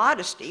greater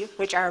modesty,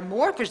 which our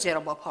more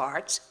presentable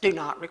parts do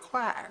not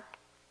require.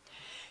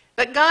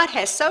 But God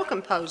has so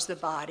composed the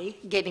body,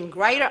 giving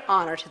greater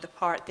honor to the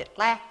part that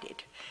lacked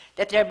it,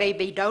 that there may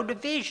be no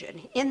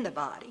division in the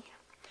body,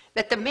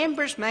 that the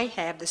members may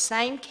have the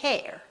same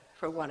care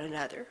for one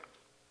another.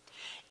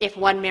 If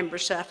one member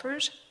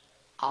suffers,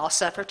 all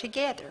suffer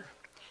together.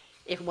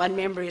 If one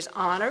member is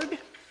honored,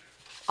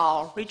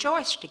 all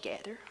rejoice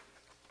together.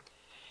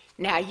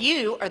 Now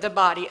you are the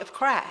body of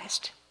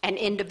Christ, and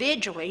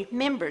individually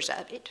members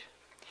of it.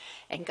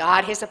 And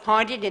God has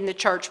appointed in the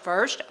church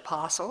first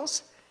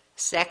apostles,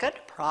 second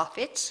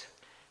prophets,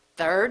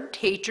 third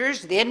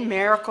teachers, then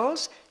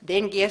miracles,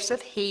 then gifts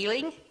of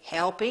healing,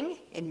 helping,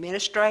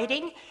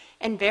 administrating,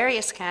 and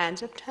various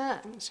kinds of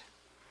tongues.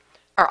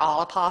 Are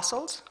all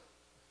apostles?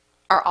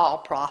 Are all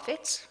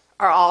prophets?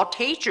 Are all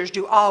teachers?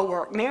 Do all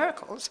work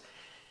miracles?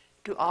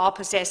 Do all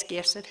possess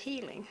gifts of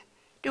healing?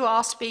 Do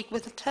all speak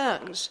with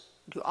tongues?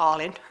 Do all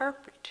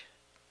interpret?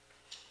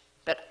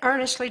 But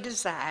earnestly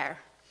desire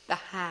the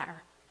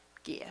higher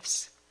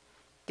gifts.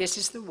 This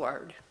is the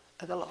word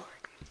of the Lord.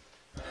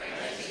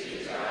 Thanks be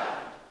to God.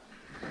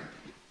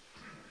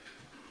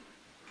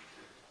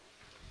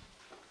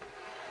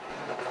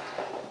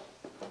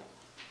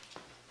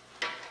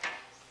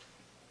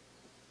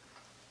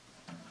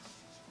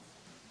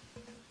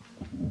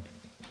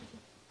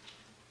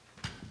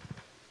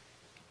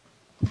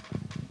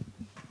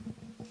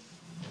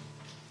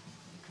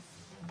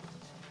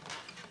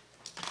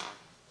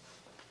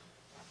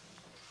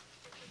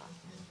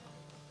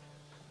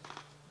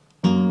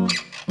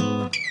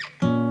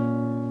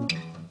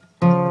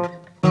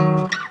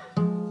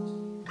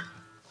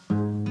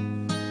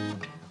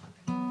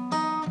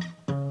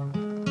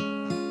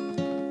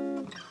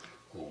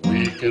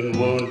 Weak and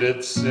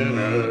wounded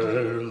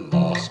sinner,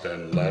 lost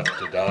and left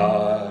to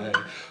die.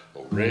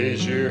 Oh,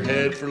 raise your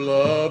head, for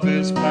love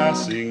is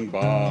passing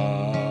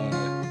by.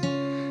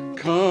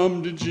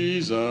 Come to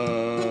Jesus,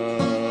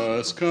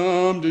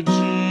 come to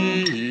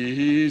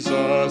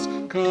Jesus,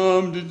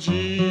 come to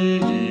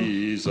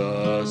Jesus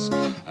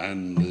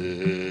and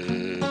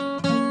live.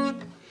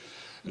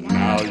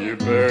 Now your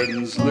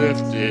burden's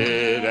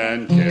lifted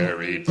and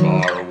carried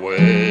far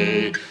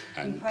away,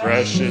 and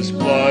precious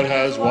blood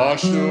has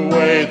washed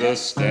away the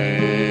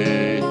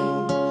stain.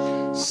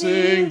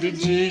 Sing to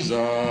Jesus,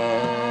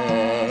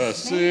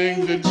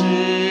 sing to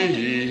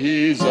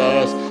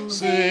Jesus,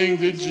 sing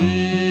to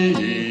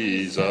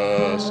Jesus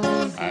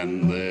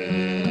and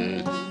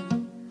live.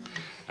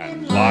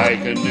 And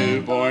like a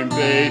newborn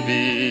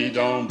baby,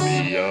 don't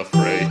be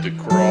afraid to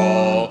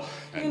crawl.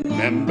 And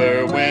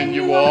remember, when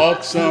you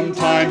walk,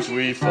 sometimes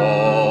we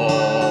fall.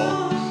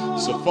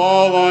 So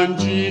fall on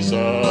Jesus,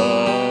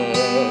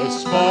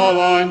 fall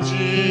on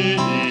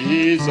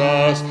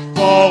Jesus,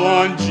 fall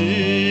on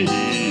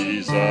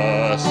Jesus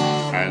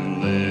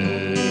and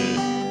live.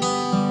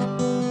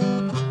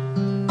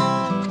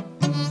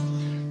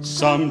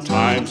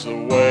 Sometimes the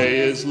way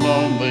is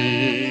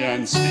lonely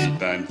and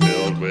steep and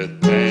filled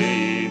with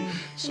pain.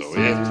 So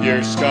if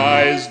your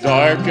sky is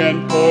dark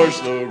and pours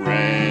the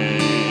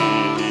rain,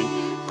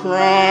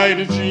 cry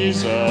to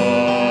Jesus,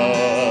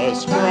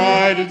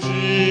 cry to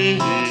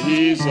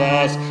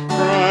Jesus,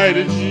 cry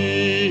to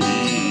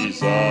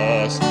Jesus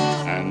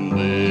and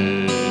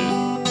live.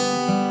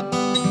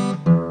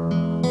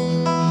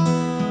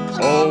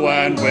 Oh,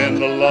 and when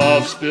the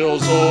love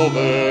spills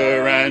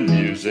over and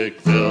music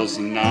fills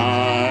the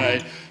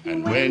night,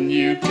 and when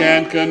you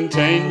can't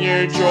contain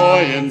your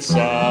joy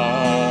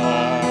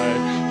inside,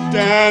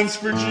 dance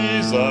for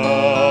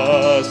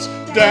Jesus,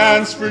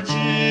 dance for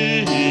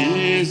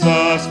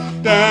Jesus,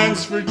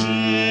 dance for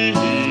Jesus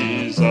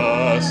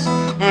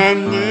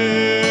and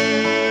live.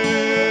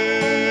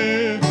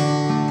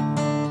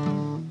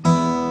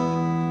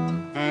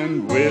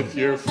 And with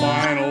your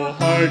final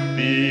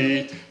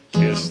heartbeat,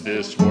 kiss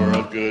this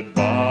world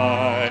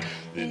goodbye.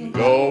 Then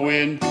go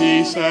in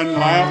peace and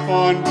laugh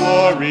on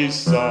glory's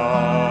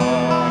side.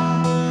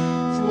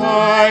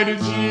 Fly to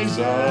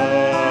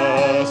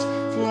Jesus,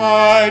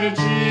 fly to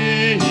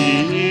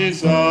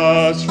Jesus,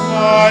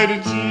 fly to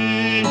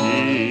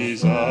Jesus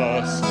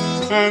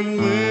and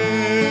live.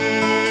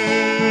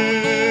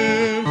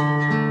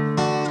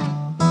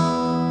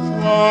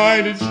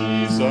 Fly to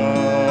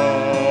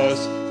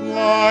Jesus,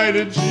 fly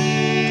to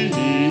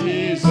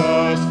Jesus,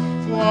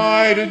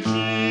 fly to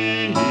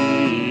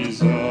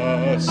Jesus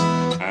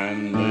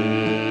and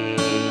live.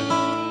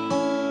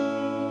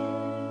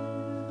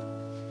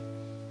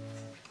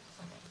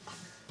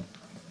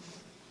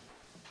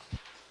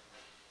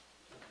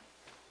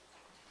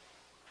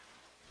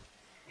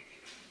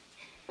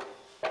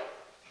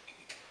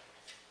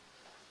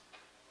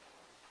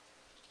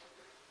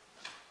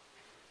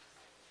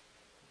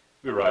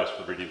 We rise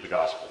for the reading of the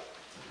Gospel.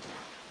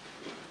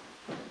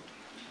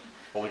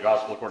 Holy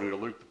Gospel according to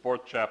Luke, the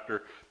 4th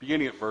chapter,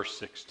 beginning at verse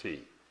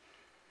 16.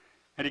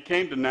 And he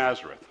came to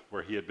Nazareth,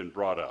 where he had been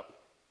brought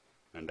up.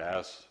 And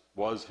as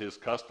was his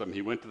custom,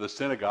 he went to the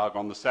synagogue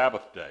on the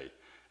Sabbath day,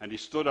 and he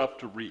stood up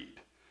to read.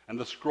 And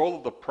the scroll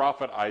of the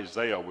prophet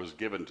Isaiah was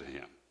given to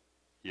him.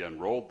 He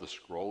unrolled the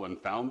scroll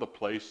and found the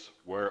place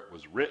where it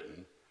was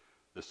written,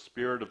 "The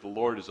Spirit of the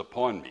Lord is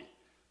upon me,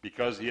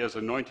 because he has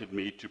anointed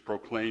me to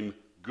proclaim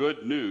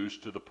good news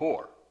to the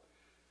poor.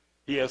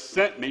 He has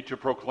sent me to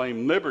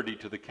proclaim liberty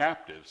to the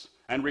captives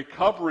and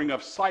recovering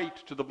of sight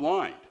to the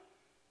blind,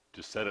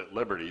 to set at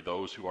liberty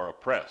those who are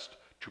oppressed,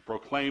 to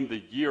proclaim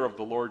the year of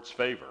the Lord's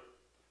favor."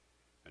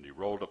 And he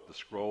rolled up the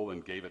scroll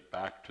and gave it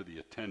back to the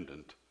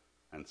attendant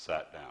and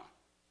sat down.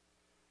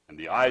 And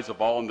the eyes of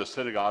all in the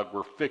synagogue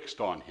were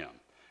fixed on him.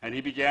 And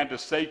he began to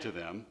say to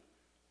them,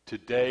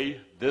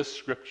 "Today this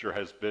scripture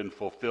has been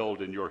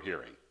fulfilled in your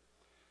hearing."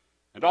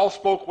 And all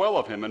spoke well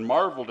of him and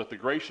marveled at the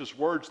gracious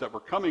words that were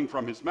coming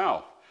from his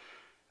mouth.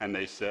 And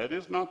they said,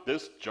 "Is not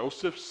this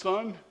Joseph's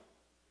son?"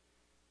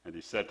 And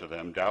he said to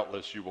them,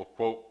 "Doubtless you will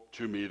quote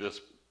to me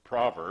this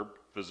proverb,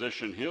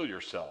 'Physician, heal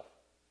yourself.'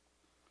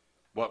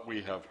 What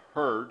we have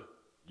heard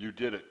you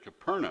did at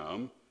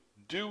Capernaum,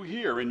 do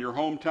here in your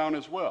hometown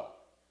as well."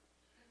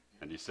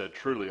 And he said,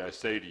 "Truly I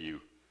say to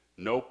you,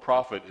 no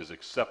prophet is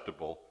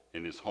acceptable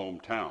in his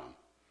hometown.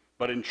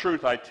 But in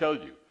truth I tell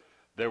you,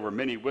 there were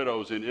many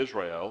widows in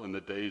Israel in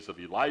the days of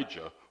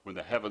Elijah, when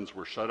the heavens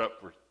were shut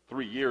up for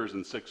 3 years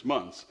and 6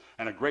 months,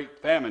 and a great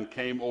famine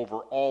came over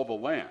all the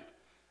land.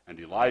 And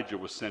Elijah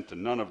was sent to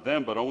none of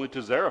them, but only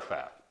to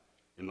Zarephath,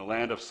 in the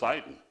land of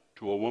Sidon,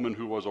 to a woman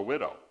who was a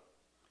widow.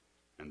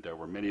 And there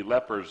were many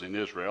lepers in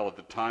Israel at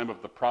the time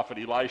of the prophet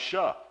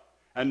Elisha,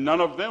 and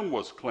none of them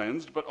was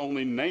cleansed, but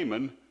only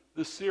Naaman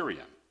the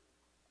Syrian."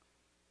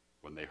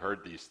 When they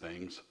heard these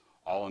things,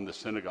 all in the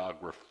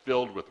synagogue were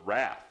filled with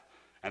wrath,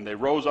 and they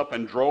rose up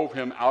and drove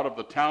him out of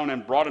the town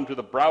and brought him to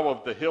the brow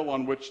of the hill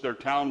on which their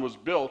town was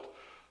built,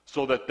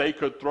 so that they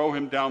could throw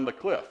him down the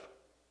cliff.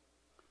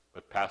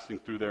 But passing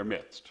through their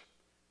midst,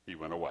 he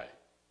went away.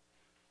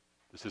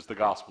 This is the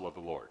gospel of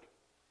the Lord.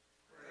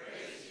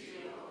 Praise to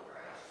you, O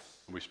Christ.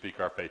 And we speak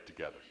our faith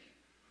together.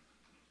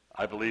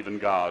 I believe in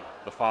God,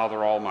 the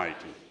Father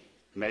Almighty,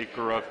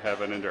 maker of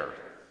heaven and earth,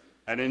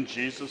 and in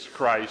Jesus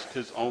Christ,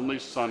 his only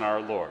Son,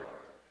 our Lord,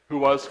 who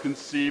was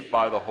conceived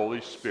by the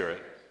Holy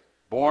Spirit,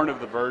 born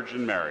of the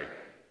Virgin Mary,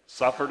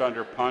 suffered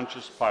under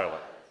Pontius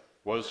Pilate,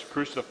 was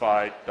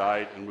crucified,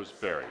 died, and was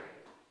buried.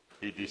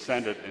 He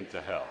descended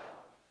into hell.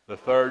 The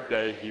third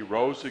day he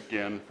rose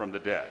again from the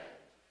dead.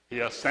 He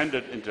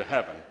ascended into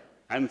heaven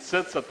and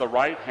sits at the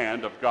right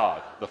hand of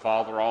God, the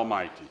Father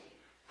Almighty.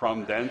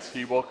 From thence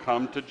he will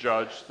come to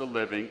judge the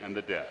living and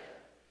the dead.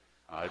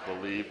 I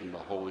believe in the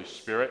Holy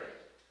Spirit,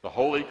 the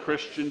holy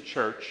Christian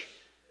church,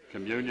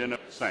 communion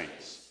of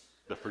saints,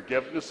 the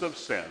forgiveness of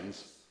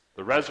sins,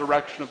 the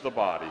resurrection of the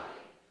body,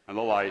 and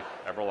the life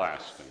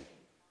everlasting.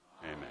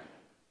 Amen.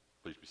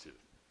 Please be seated.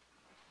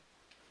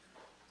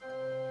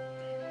 Christian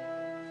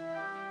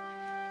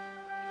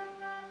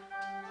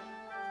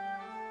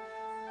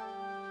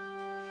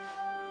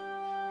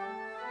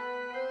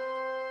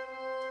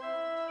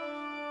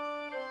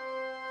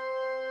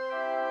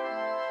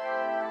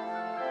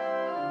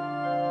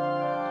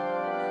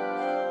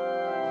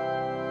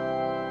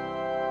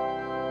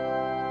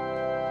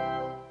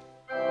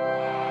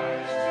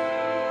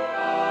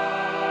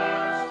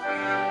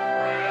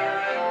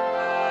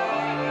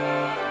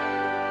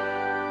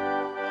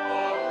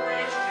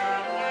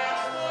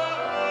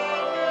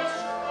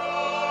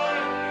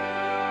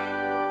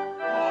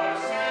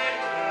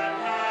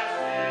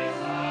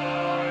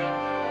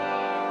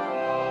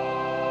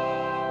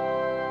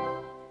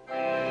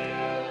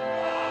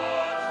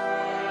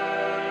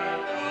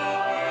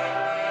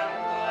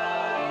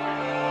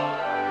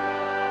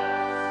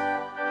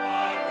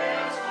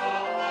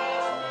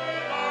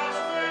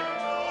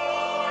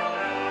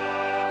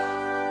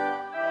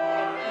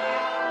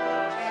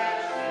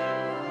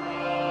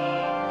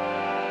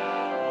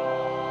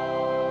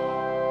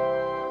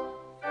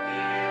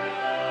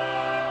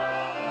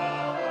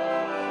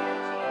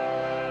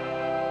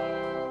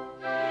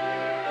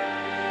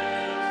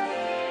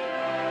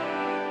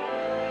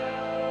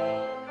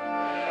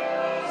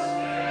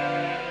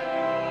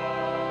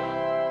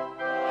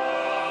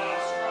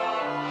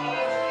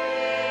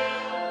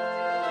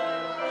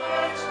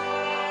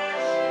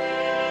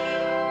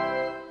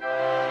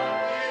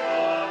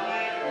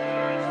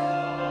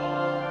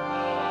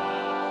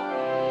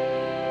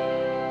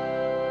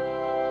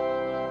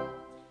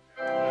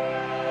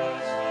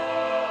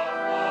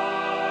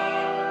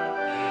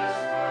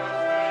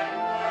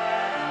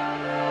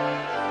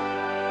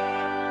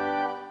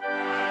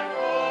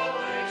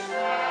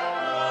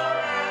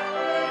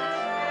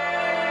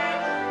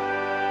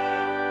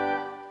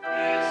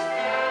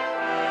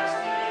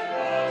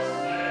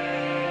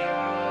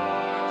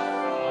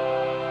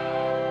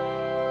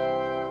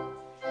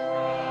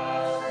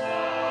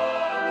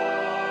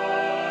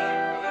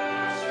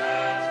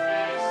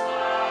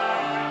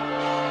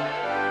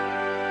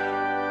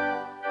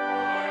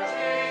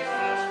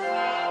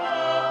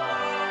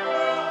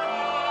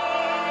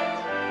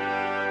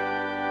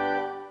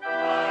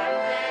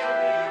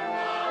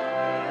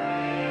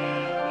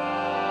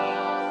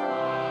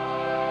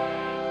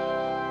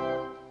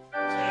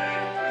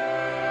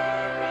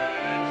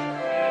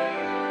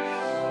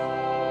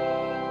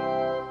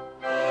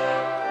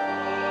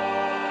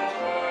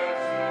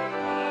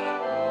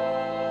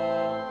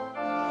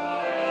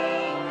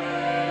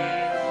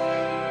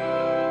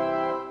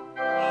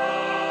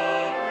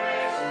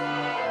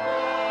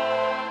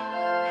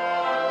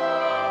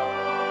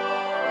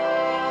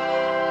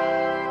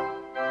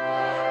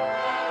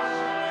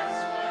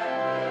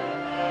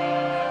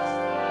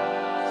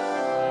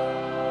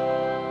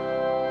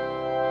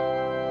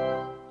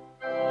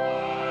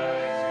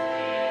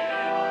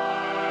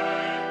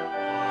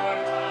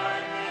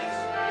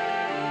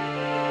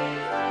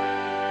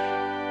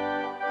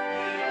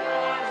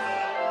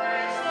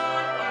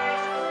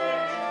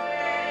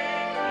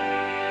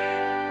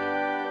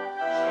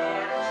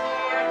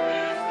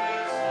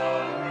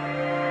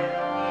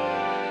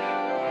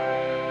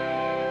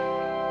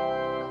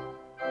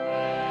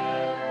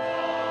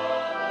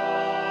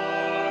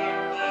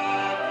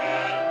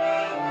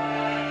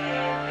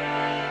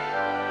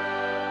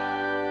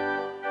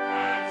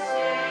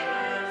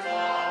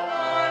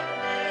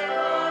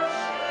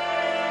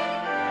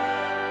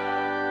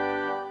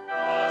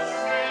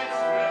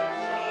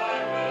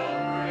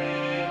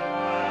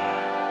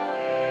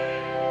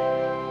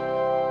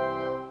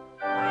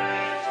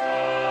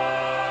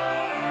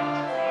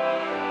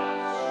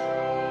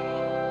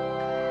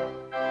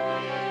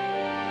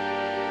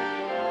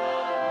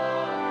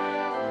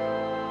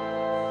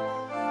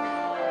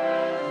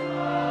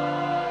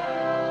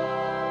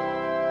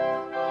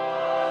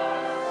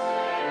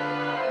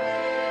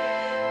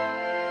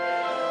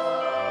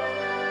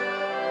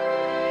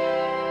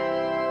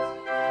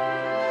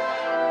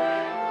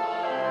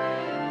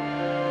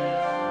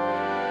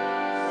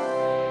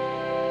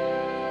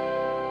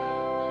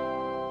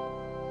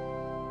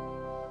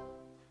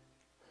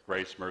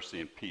Grace, mercy,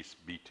 and peace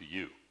be to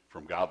you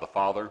from God the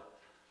Father,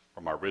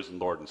 from our risen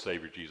Lord and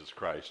Savior Jesus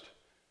Christ,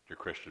 dear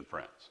Christian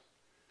friends.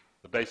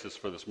 The basis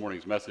for this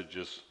morning's message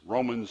is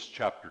Romans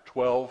chapter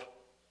 12,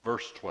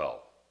 verse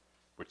 12,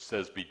 which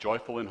says, "Be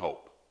joyful in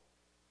hope,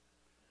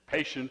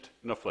 patient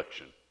in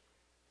affliction,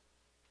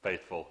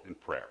 faithful in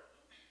prayer."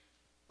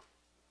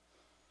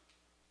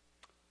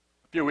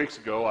 A few weeks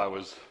ago, I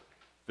was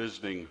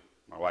visiting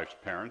my wife's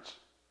parents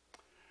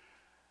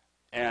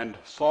and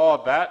saw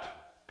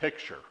that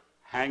picture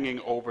hanging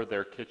over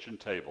their kitchen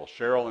table.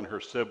 Cheryl and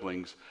her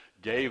siblings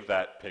gave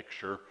that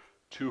picture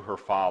to her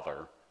father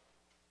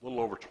a little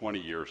over 20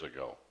 years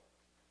ago.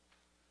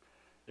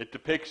 It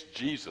depicts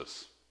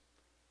Jesus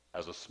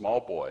as a small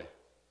boy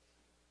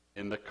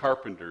in the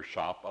carpenter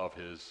shop of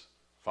his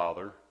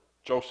father,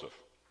 Joseph.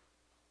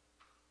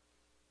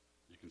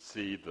 You can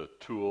see the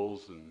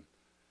tools and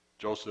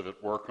Joseph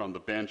at work on the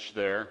bench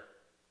there.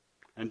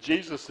 And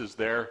Jesus is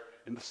there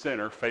in the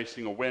center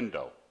facing a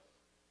window.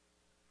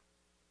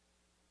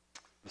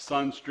 The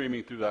sun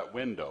streaming through that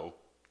window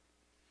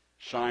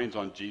shines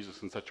on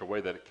Jesus in such a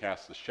way that it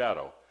casts a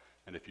shadow.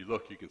 And if you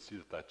look, you can see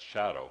that that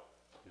shadow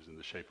is in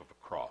the shape of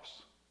a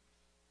cross.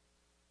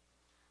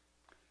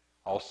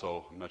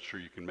 Also, I'm not sure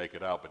you can make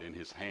it out, but in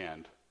his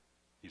hand,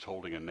 he's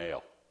holding a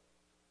nail.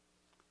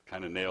 The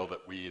kind of nail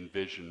that we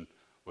envision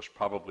was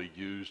probably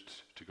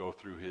used to go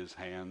through his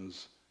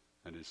hands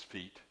and his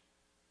feet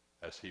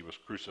as he was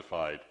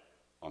crucified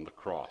on the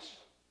cross.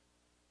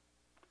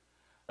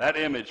 That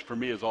image for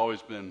me has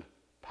always been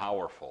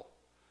powerful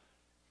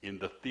in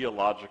the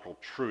theological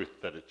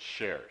truth that it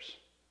shares.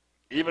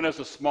 Even as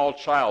a small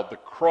child, the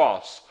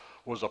cross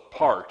was a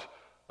part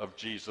of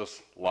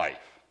Jesus'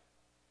 life,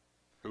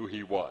 who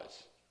he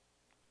was.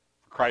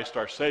 Christ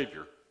our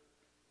Savior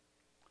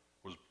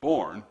was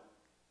born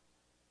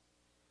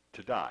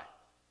to die.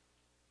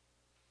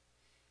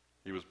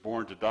 He was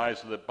born to die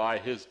so that by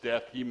his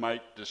death he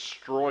might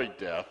destroy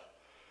death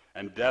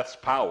and death's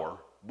power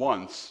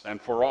once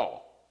and for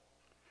all.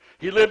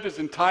 He lived his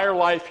entire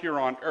life here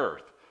on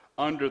earth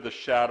under the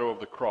shadow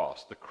of the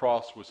cross. The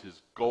cross was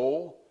his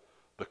goal.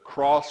 The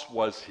cross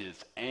was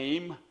his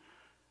aim.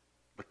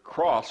 The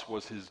cross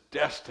was his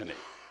destiny.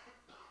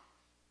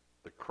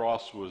 The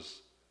cross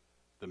was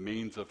the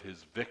means of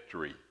his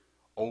victory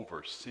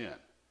over sin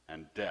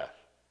and death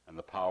and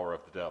the power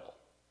of the devil.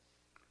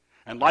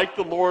 And like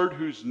the Lord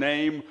whose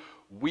name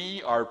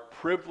we are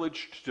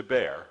privileged to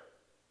bear,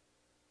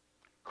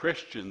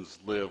 Christians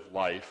live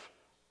life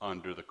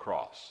under the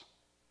cross.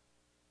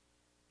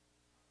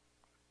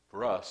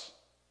 For us,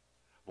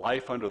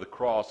 life under the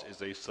cross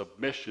is a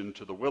submission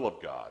to the will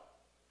of God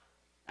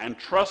and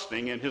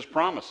trusting in his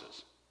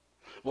promises.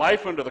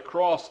 Life under the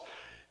cross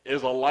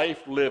is a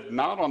life lived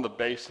not on the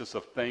basis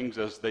of things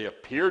as they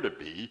appear to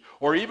be,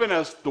 or even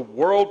as the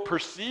world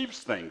perceives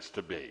things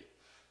to be.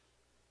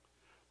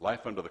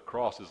 Life under the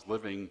cross is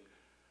living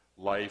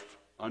life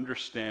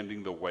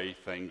understanding the way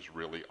things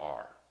really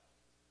are.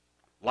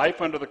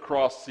 Life under the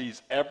cross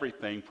sees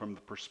everything from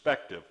the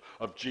perspective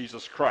of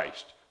Jesus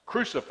Christ,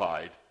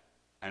 crucified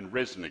and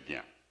risen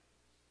again.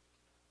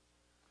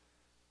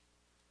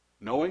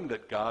 Knowing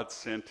that God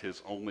sent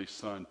his only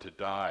Son to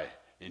die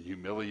in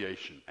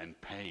humiliation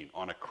and pain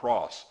on a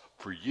cross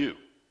for you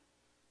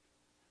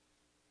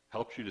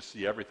helps you to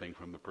see everything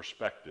from the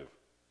perspective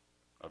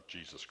of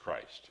Jesus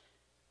Christ.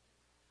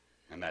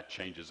 And that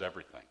changes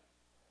everything.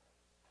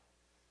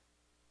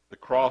 The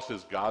cross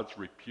is God's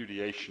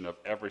repudiation of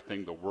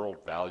everything the world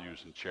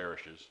values and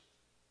cherishes.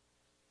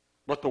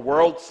 What the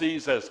world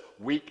sees as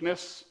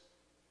weakness,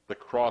 the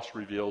cross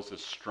reveals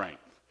as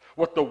strength.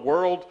 What the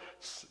world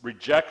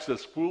rejects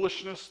as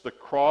foolishness, the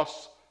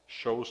cross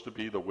shows to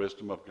be the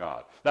wisdom of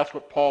God. That's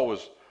what Paul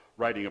was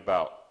writing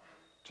about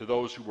to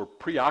those who were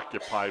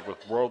preoccupied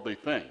with worldly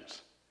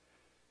things.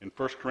 In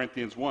 1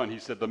 Corinthians 1, he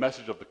said, the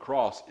message of the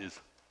cross is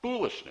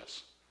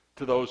foolishness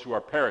to those who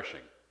are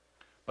perishing.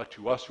 But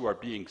to us who are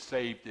being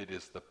saved, it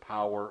is the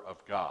power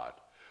of God.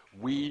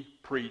 We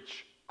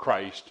preach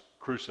Christ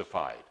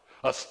crucified,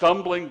 a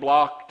stumbling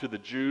block to the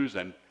Jews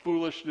and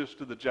foolishness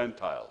to the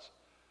Gentiles.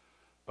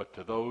 But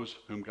to those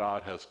whom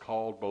God has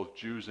called, both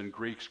Jews and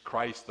Greeks,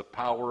 Christ the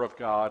power of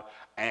God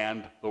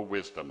and the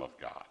wisdom of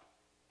God.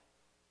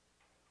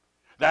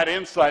 That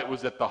insight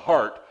was at the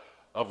heart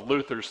of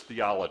Luther's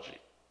theology.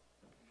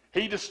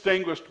 He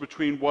distinguished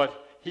between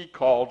what he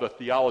called a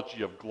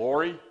theology of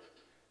glory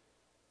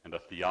and a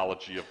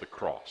theology of the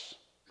cross.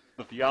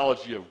 The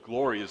theology of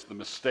glory is the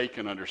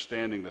mistaken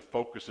understanding that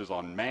focuses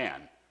on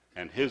man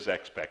and his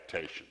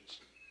expectations.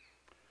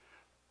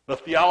 The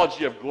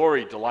theology of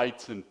glory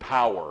delights in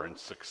power and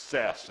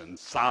success and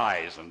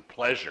size and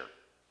pleasure.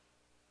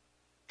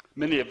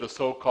 Many of the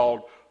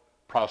so-called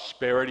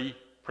prosperity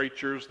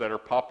preachers that are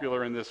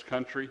popular in this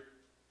country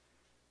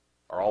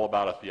are all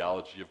about a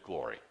theology of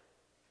glory,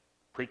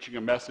 preaching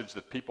a message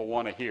that people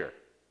want to hear,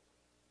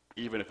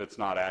 even if it's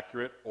not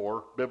accurate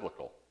or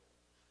biblical.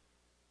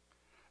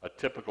 A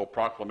typical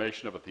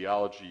proclamation of a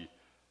theology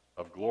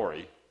of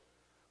glory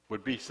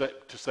would be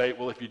to say,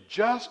 well, if you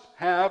just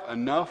have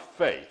enough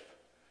faith,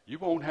 you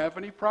won't have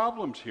any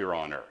problems here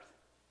on earth.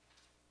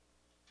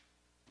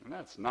 And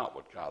that's not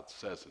what God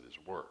says in his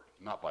word,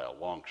 not by a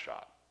long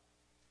shot.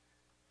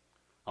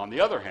 On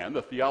the other hand,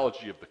 the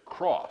theology of the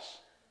cross,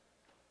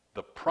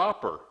 the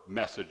proper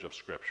message of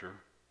Scripture,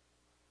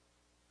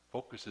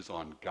 focuses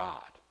on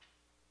God,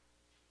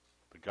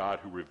 the God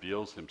who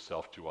reveals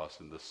himself to us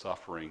in the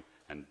suffering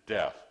and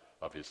death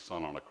of his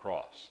Son on a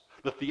cross.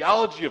 The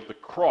theology of the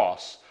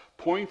cross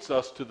points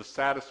us to the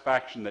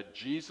satisfaction that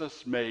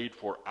Jesus made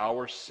for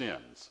our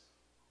sins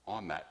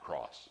on that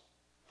cross.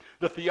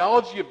 The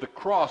theology of the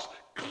cross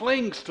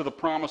clings to the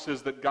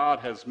promises that God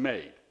has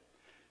made,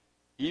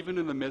 even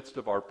in the midst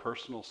of our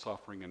personal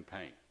suffering and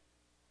pain.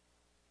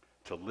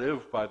 To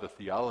live by the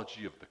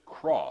theology of the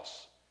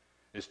cross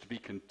is to be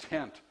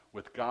content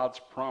with God's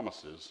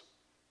promises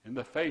in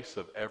the face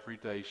of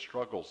everyday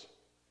struggles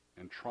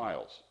and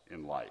trials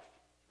in life,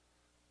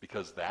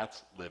 because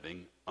that's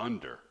living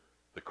under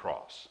the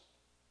cross.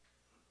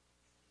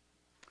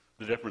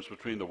 The difference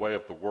between the way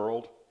of the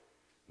world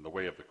and the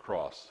way of the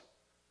cross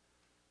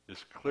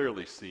is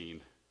clearly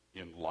seen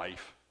in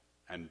life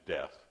and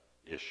death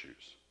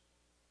issues.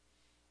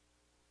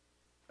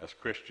 As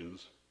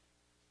Christians,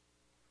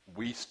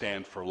 we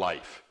stand for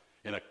life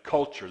in a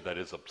culture that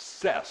is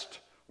obsessed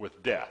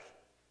with death.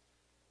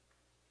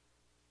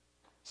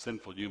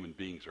 Sinful human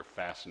beings are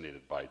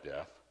fascinated by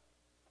death.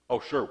 Oh,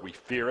 sure, we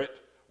fear it,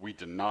 we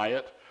deny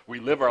it, we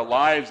live our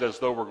lives as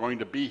though we're going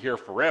to be here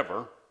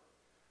forever,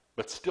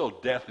 but still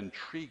death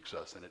intrigues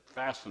us and it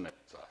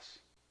fascinates us.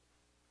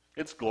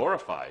 It's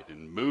glorified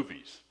in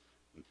movies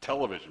and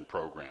television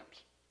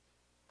programs.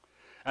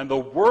 And the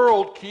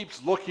world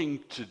keeps looking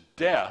to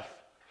death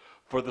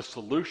for the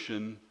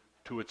solution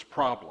to its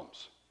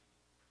problems.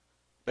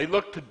 They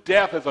look to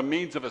death as a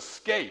means of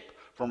escape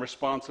from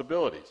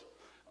responsibilities.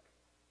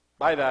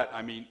 By that,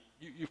 I mean,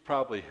 you've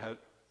probably had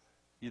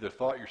either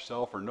thought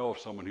yourself or know of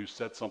someone who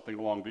said something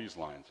along these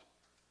lines.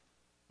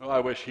 Well, I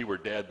wish he were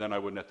dead, then I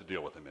wouldn't have to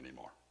deal with him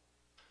anymore.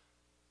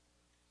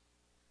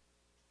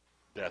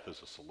 Death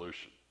is a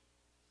solution.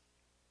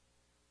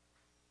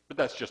 But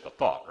that's just a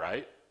thought,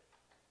 right?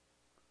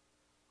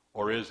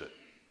 Or is it?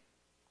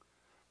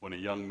 When a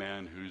young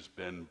man who's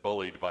been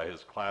bullied by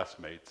his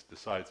classmates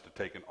decides to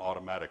take an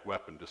automatic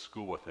weapon to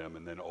school with him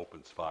and then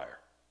opens fire,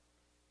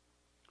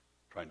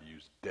 trying to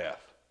use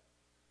death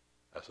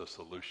as a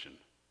solution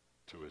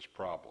to his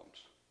problems.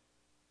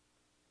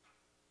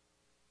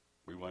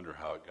 We wonder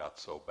how it got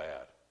so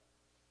bad.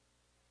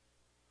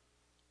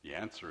 The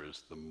answer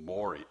is the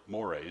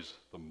mores,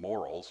 the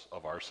morals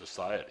of our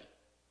society.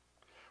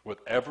 With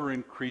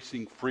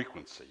ever-increasing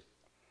frequency,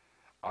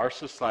 our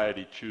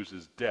society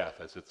chooses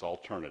death as its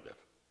alternative.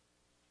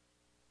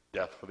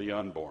 Death for the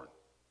unborn.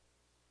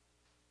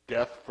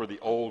 Death for the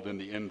old and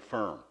the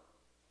infirm.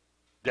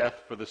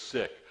 Death for the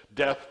sick.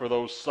 Death for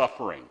those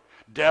suffering.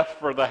 Death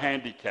for the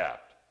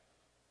handicapped.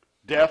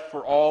 Death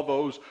for all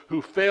those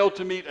who fail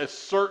to meet a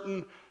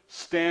certain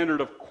standard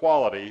of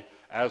quality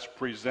as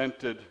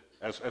presented,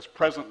 as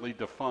presently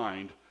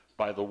defined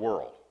by the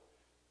world.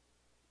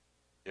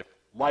 If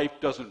life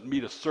doesn't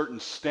meet a certain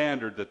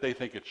standard that they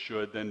think it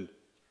should, then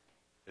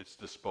it's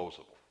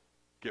disposable.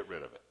 Get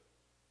rid of it.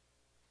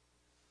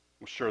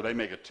 Well, sure, they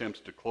make attempts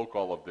to cloak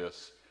all of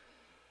this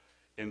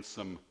in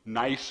some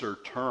nicer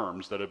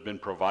terms that have been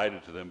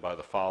provided to them by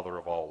the father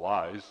of all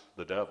lies,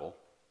 the devil.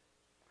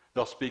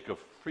 They'll speak of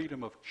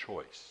freedom of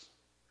choice,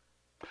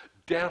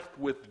 death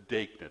with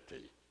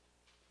dignity,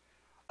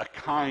 a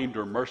kind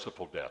or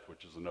merciful death,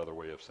 which is another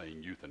way of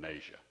saying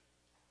euthanasia.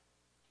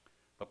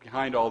 But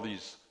behind all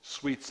these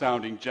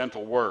sweet-sounding,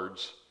 gentle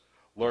words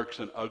lurks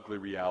an ugly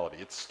reality.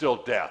 It's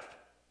still death.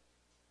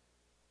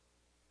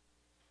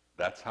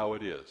 That's how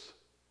it is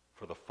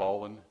for the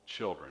fallen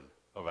children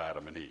of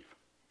Adam and Eve.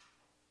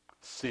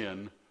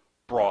 Sin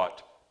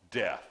brought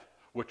death,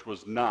 which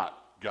was not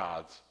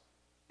God's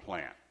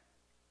plan,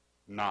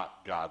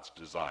 not God's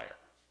desire.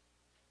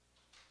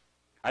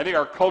 I think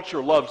our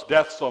culture loves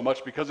death so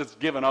much because it's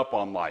given up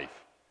on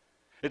life.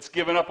 It's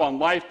given up on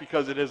life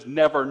because it has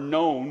never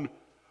known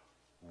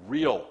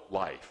real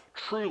life,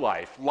 true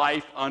life,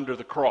 life under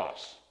the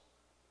cross.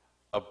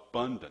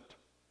 Abundant,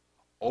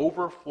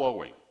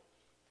 overflowing,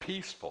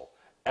 peaceful,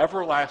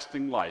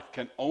 everlasting life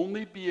can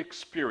only be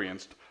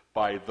experienced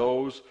by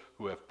those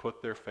who have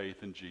put their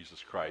faith in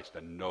Jesus Christ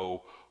and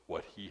know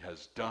what he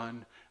has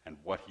done and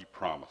what he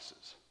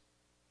promises.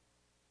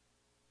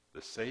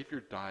 The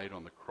Savior died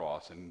on the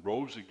cross and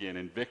rose again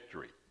in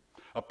victory.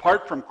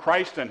 Apart from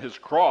Christ and his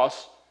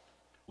cross,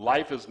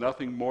 life is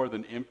nothing more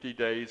than empty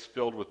days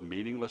filled with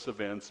meaningless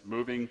events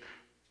moving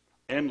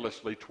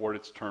endlessly toward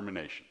its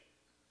termination.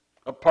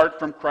 Apart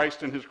from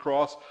Christ and his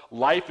cross,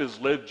 life is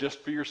lived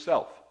just for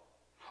yourself.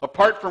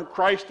 Apart from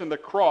Christ and the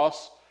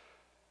cross,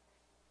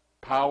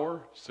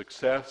 power,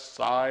 success,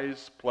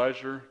 size,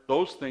 pleasure,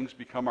 those things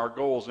become our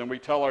goals, and we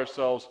tell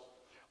ourselves,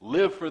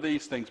 live for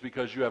these things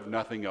because you have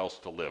nothing else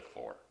to live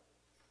for.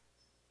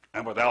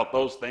 And without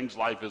those things,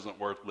 life isn't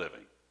worth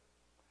living.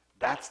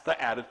 That's the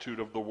attitude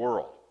of the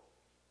world.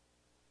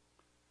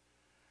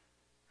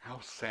 how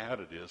sad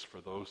it is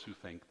for those who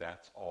think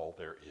that's all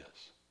there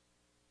is.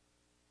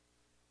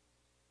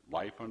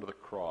 Life under the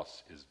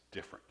cross is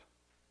different.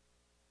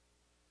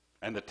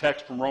 And the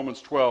text from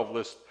Romans 12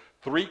 lists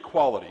 3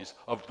 qualities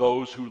of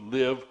those who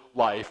live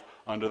life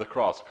under the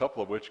cross, a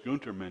couple of which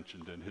Gunther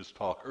mentioned in his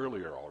talk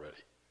earlier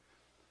already.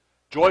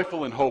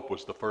 Joyful in hope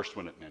was the first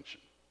one it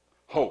mentioned.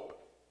 Hope.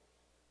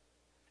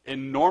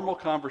 In normal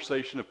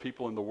conversation of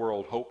people in the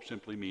world, hope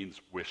simply means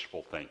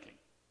wishful thinking.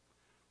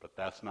 But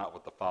that's not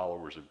what the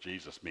followers of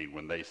Jesus mean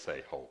when they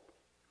say hope.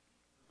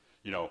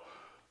 You know,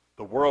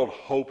 the world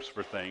hopes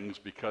for things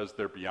because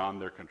they're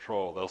beyond their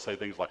control. They'll say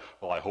things like,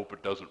 well, I hope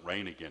it doesn't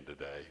rain again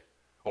today.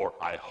 Or,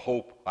 I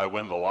hope I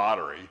win the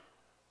lottery.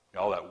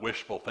 All that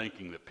wishful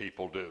thinking that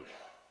people do.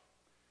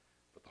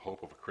 But the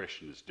hope of a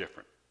Christian is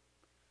different.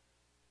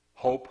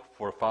 Hope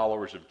for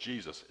followers of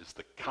Jesus is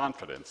the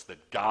confidence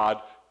that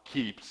God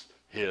keeps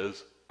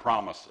his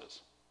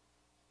promises.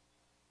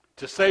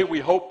 To say we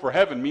hope for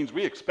heaven means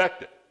we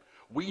expect it.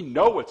 We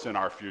know it's in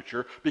our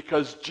future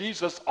because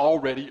Jesus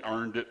already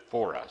earned it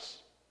for us.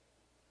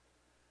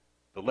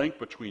 The link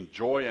between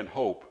joy and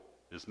hope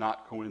is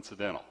not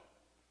coincidental.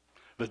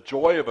 The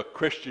joy of a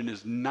Christian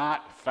is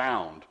not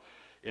found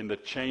in the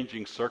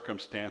changing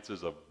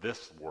circumstances of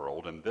this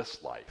world and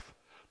this life.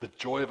 The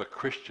joy of a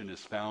Christian is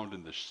found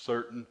in the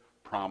certain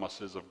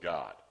promises of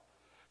God.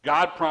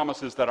 God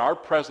promises that our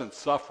present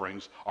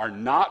sufferings are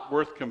not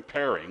worth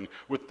comparing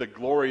with the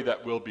glory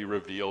that will be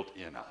revealed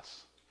in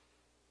us.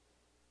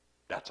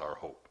 That's our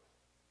hope.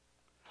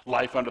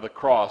 Life under the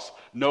cross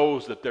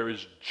knows that there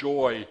is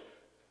joy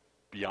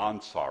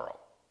beyond sorrow,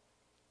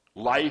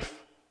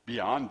 life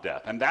beyond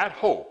death. And that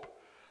hope,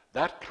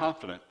 that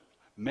confidence,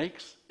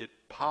 makes it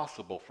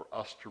possible for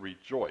us to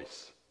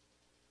rejoice,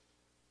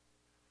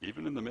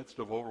 even in the midst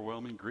of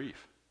overwhelming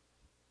grief.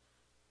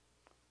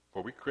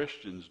 For we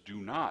Christians do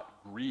not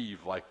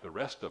grieve like the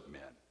rest of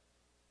men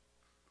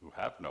who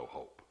have no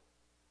hope.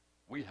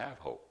 We have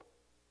hope.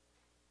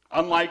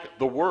 Unlike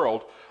the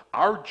world,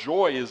 our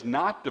joy is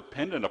not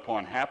dependent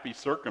upon happy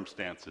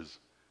circumstances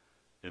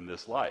in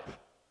this life.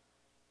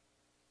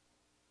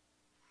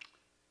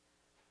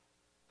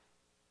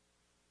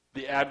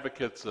 The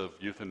advocates of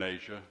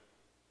euthanasia,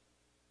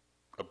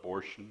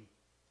 abortion,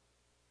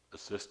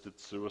 assisted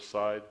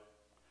suicide,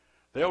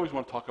 they always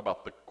want to talk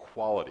about the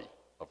quality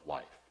of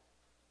life.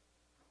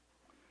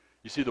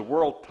 You see, the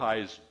world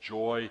ties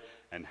joy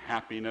and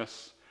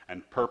happiness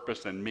and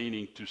purpose and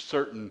meaning to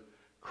certain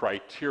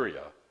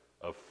criteria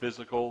of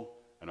physical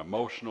and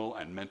emotional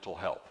and mental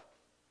health.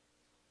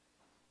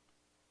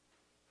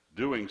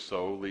 Doing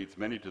so leads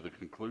many to the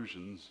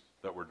conclusions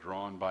that were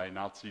drawn by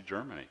Nazi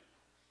Germany.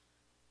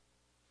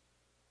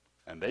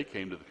 And they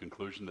came to the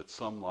conclusion that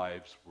some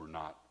lives were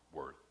not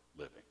worth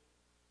living.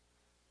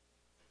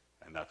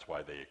 And that's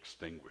why they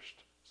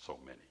extinguished so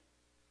many.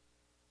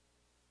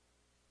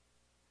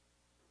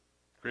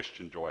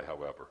 Christian joy,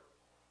 however,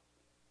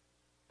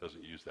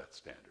 doesn't use that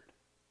standard.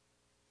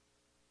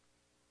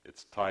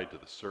 It's tied to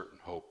the certain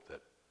hope that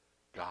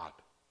God,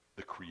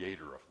 the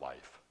creator of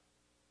life,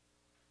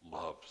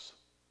 loves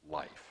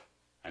life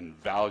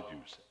and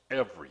values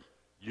every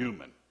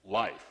human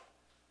life.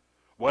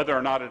 Whether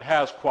or not it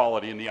has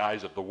quality in the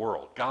eyes of the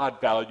world, God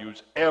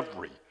values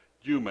every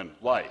human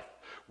life.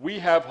 We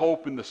have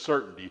hope in the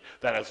certainty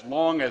that as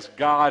long as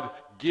God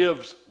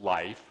gives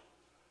life,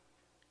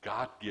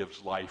 God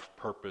gives life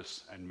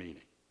purpose and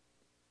meaning.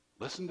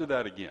 Listen to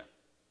that again.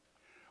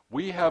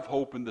 We have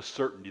hope in the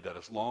certainty that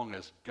as long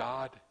as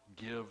God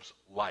gives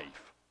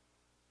life,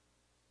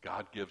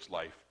 God gives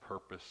life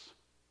purpose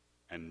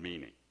and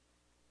meaning.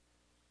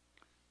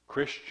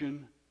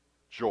 Christian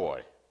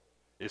joy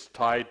is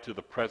tied to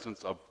the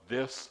presence of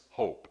this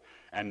hope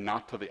and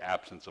not to the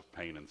absence of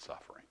pain and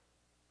suffering.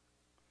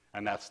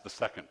 And that's the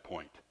second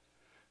point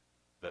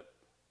that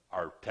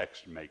our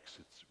text makes.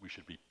 We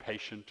should be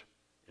patient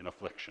in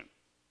affliction.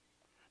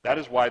 That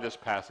is why this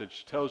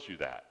passage tells you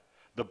that.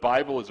 The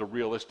Bible is a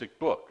realistic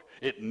book.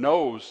 It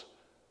knows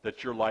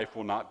that your life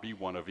will not be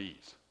one of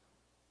ease.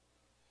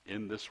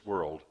 In this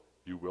world,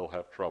 you will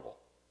have trouble.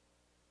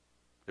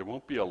 It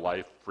won't be a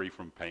life free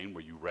from pain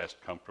where you rest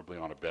comfortably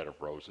on a bed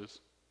of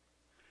roses.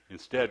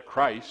 Instead,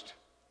 Christ,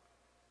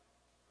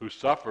 who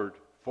suffered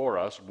for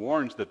us,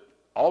 warns that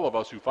all of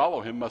us who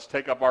follow him must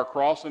take up our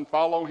cross and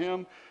follow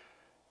him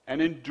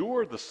and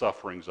endure the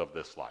sufferings of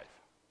this life.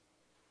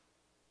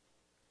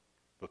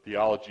 The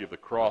theology of the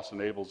cross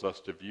enables us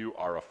to view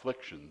our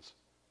afflictions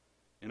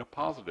in a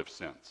positive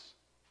sense,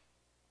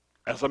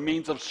 as a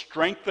means of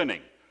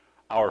strengthening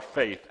our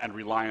faith and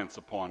reliance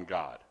upon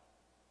God.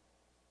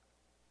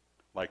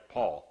 Like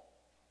Paul,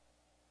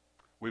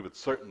 we would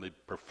certainly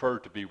prefer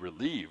to be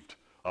relieved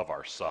of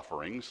our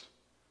sufferings,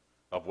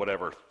 of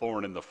whatever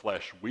thorn in the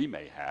flesh we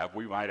may have.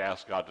 We might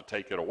ask God to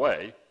take it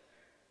away.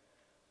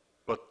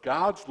 But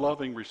God's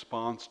loving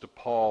response to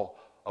Paul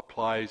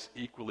applies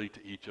equally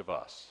to each of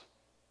us.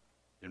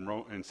 In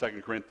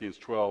 2 Corinthians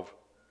 12,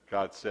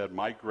 God said,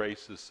 "My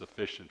grace is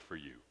sufficient for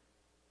you.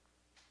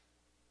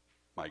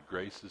 My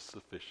grace is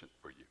sufficient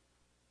for you,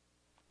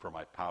 for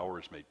my power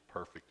is made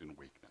perfect in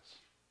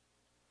weakness."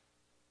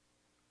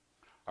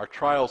 Our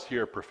trials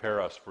here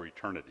prepare us for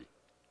eternity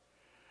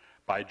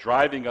by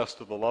driving us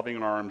to the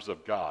loving arms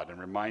of God and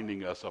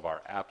reminding us of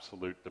our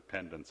absolute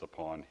dependence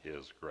upon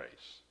his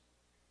grace.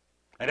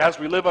 And as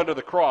we live under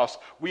the cross,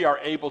 we are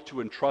able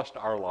to entrust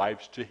our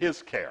lives to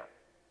his care,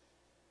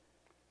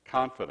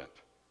 confident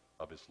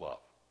of his love.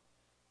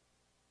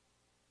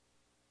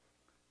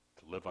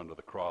 To live under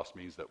the cross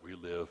means that we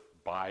live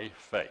by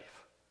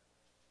faith,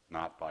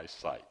 not by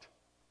sight,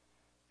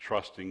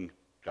 trusting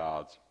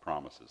God's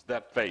promises.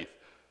 That faith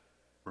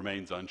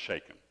remains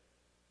unshaken,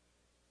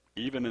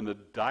 even in the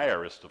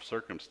direst of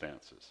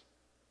circumstances,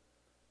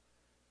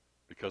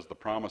 because the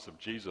promise of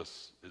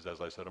Jesus is,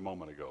 as I said a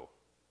moment ago,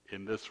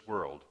 in this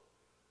world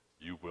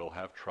you will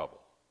have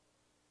trouble,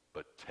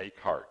 but take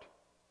heart,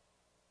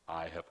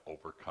 I have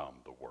overcome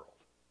the world.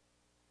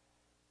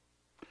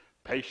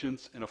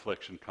 Patience in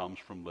affliction comes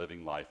from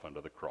living life under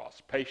the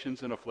cross.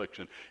 Patience in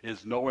affliction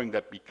is knowing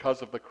that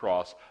because of the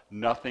cross,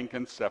 nothing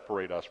can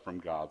separate us from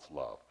God's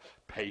love.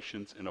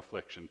 Patience in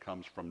affliction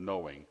comes from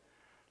knowing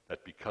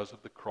that because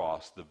of the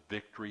cross, the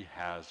victory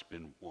has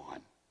been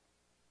won.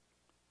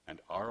 And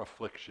our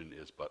affliction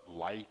is but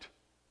light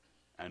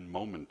and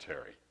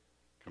momentary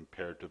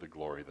compared to the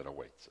glory that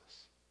awaits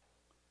us.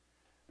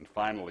 And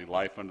finally,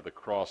 life under the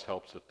cross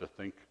helps us to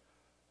think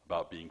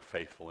about being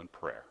faithful in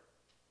prayer.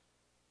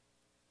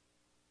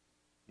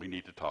 We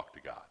need to talk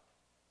to God.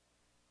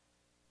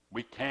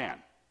 We can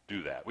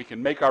do that. We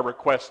can make our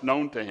requests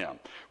known to him.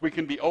 We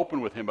can be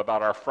open with him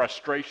about our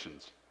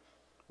frustrations.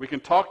 We can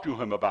talk to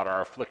him about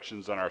our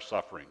afflictions and our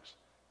sufferings.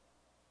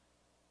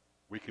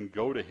 We can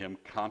go to him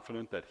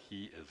confident that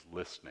he is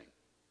listening.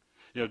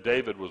 You know,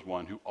 David was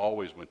one who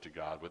always went to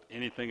God with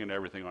anything and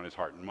everything on his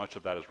heart, and much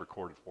of that is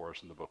recorded for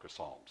us in the book of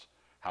Psalms.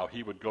 How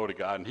he would go to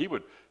God, and he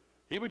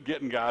would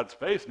get in God's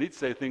face, and he'd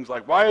say things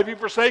like, "Why have you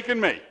forsaken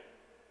me?"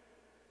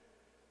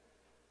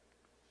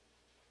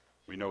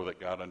 We know that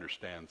God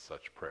understands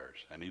such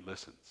prayers, and he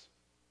listens.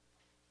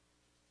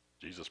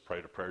 Jesus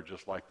prayed a prayer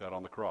just like that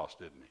on the cross,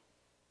 didn't he?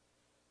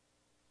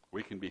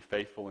 We can be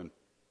faithful in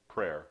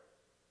prayer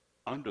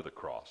under the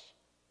cross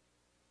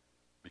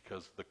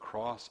because the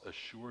cross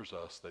assures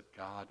us that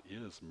God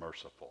is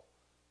merciful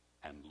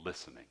and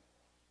listening.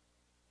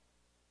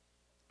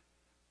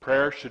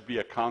 Prayer should be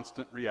a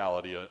constant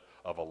reality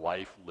of a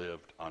life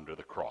lived under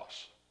the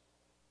cross.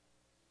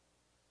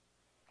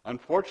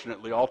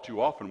 Unfortunately, all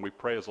too often we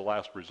pray as a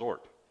last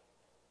resort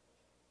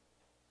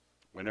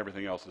when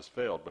everything else has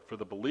failed. But for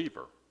the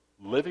believer,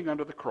 living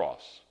under the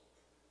cross,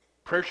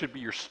 prayer should be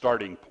your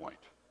starting point,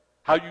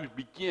 how you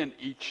begin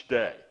each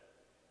day.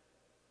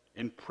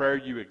 In prayer,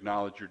 you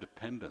acknowledge your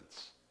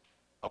dependence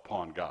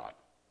upon God.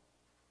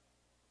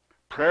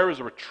 Prayer is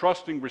a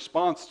trusting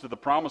response to the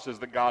promises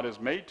that God has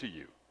made to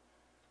you,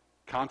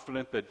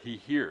 confident that he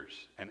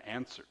hears and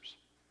answers.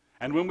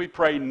 And when we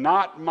pray,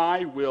 "Not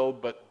my will,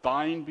 but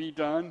thine be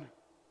done,"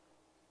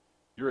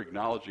 you're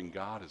acknowledging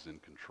God is in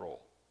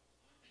control.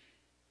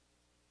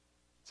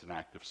 It's an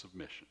act of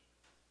submission.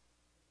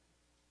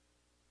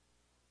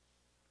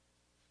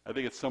 I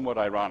think it's somewhat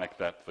ironic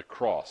that the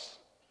cross,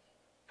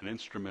 an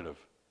instrument of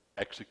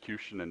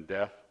execution and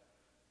death,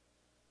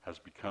 has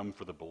become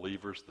for the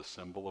believers the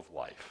symbol of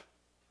life.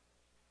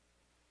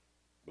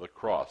 With the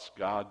cross,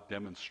 God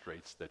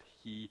demonstrates that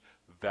he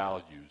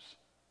values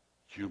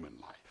human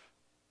life.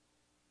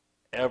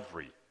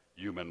 Every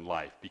human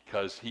life,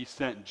 because he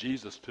sent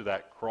Jesus to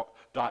that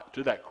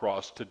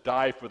cross to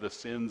die for the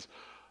sins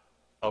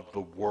of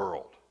the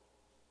world.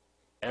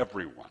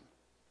 Everyone.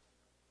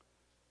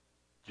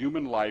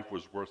 Human life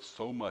was worth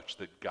so much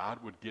that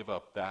God would give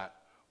up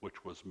that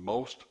which was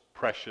most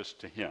precious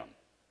to him,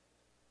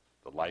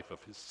 the life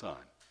of his Son,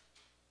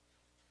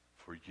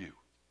 for you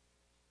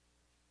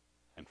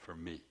and for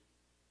me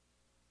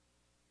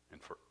and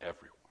for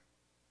everyone.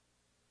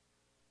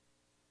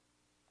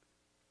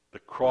 The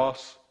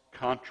cross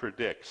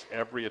contradicts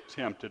every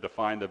attempt to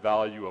define the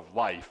value of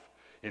life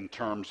in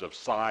terms of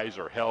size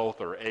or health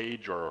or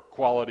age or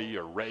quality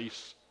or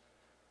race.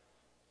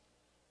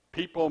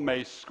 People in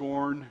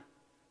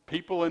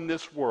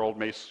this world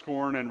may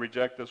scorn and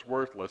reject as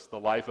worthless the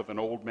life of an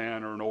old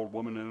man or an old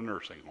woman in a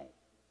nursing home.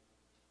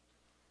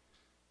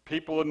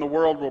 People in the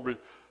world will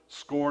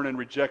scorn and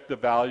reject the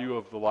value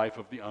of the life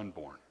of the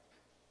unborn,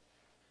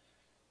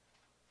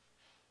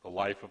 the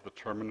life of the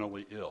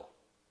terminally ill,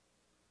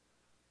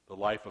 the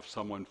life of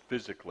someone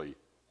physically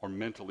or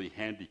mentally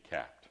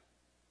handicapped.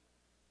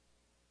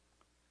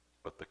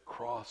 But the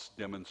cross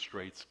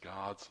demonstrates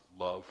God's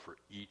love for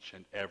each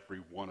and every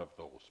one of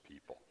those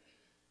people.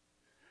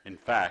 In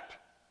fact,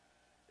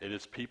 it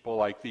is people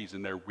like these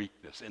in their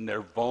weakness, in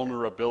their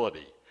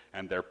vulnerability,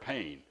 and their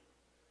pain,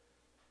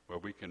 where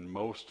we can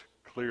most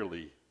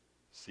clearly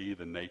see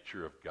the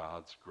nature of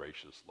God's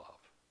gracious love.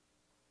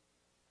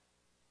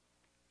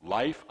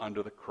 Life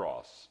under the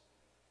cross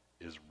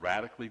is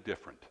radically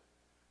different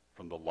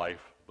from the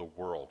life the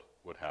world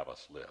would have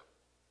us live.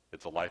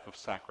 It's a life of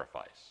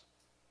sacrifice.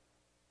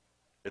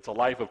 It's a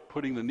life of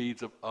putting the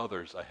needs of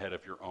others ahead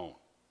of your own.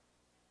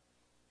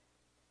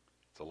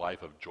 It's a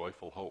life of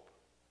joyful hope,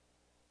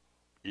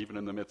 even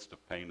in the midst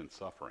of pain and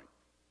suffering.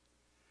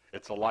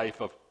 It's a life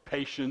of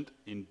patient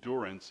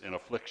endurance in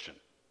affliction,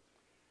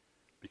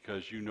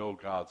 because you know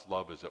God's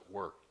love is at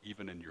work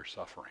even in your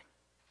suffering.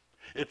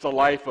 It's a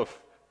life of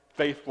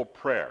faithful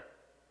prayer,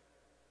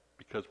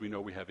 because we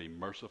know we have a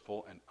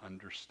merciful and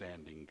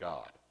understanding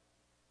God.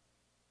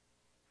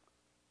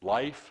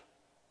 Life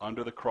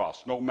under the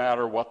cross, no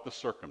matter what the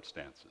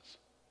circumstances,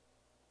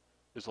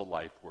 is a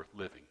life worth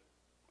living,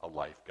 a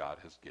life God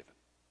has given.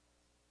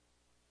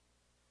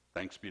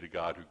 Thanks be to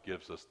God who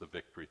gives us the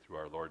victory through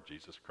our Lord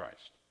Jesus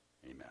Christ.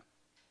 Amen.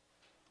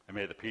 And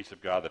may the peace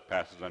of God that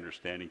passes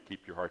understanding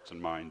keep your hearts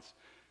and minds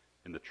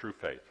in the true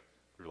faith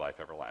through life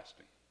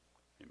everlasting.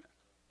 Amen.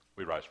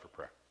 We rise for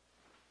prayer.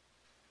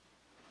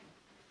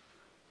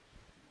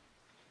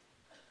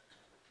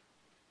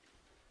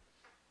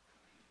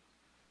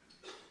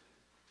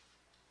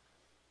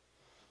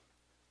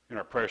 In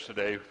our prayers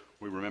today,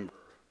 we remember,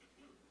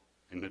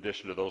 in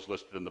addition to those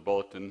listed in the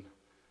bulletin,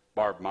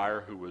 Barb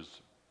Meyer, who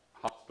was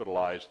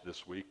hospitalized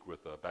this week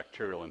with a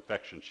bacterial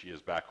infection. She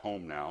is back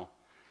home now.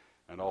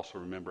 And also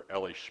remember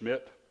Ellie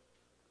Schmidt,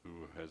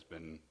 who has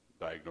been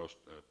diagnosed,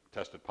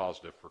 tested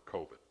positive for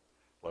COVID.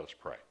 Let us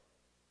pray.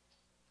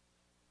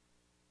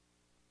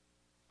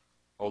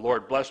 O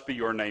Lord, blessed be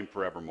your name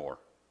forevermore.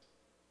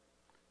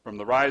 From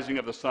the rising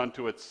of the sun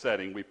to its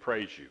setting, we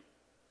praise you.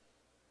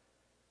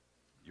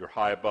 You're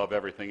high above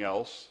everything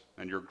else,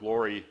 and your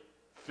glory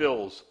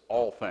fills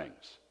all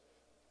things.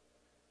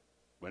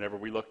 Whenever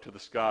we look to the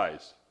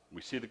skies,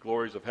 we see the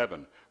glories of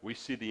heaven. We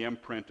see the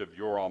imprint of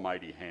your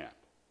almighty hand.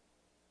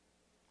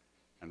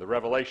 And the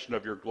revelation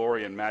of your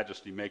glory and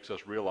majesty makes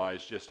us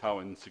realize just how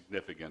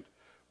insignificant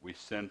we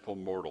sinful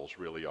mortals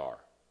really are.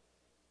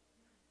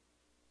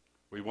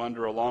 We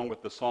wonder, along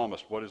with the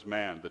psalmist, what is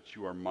man that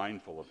you are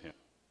mindful of him?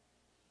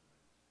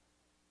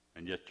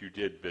 And yet you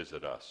did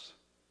visit us.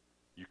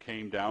 You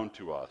came down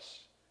to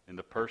us in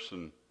the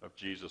person of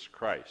Jesus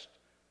Christ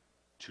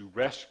to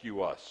rescue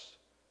us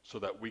so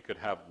that we could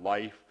have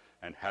life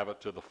and have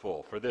it to the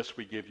full. For this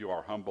we give you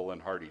our humble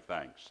and hearty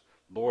thanks.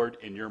 Lord,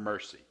 in your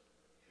mercy.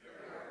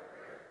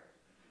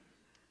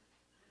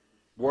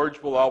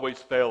 Words will always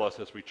fail us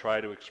as we try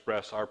to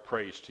express our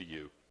praise to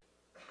you.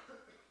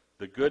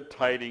 The good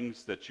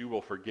tidings that you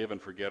will forgive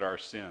and forget our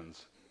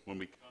sins when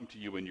we come to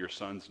you in your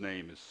Son's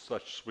name is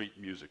such sweet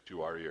music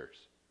to our ears.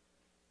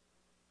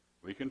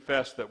 We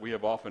confess that we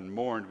have often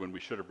mourned when we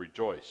should have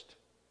rejoiced.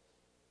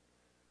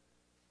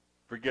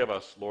 Forgive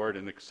us, Lord,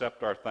 and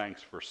accept our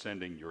thanks for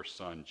sending your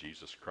Son,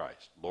 Jesus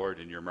Christ. Lord,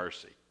 in your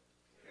mercy.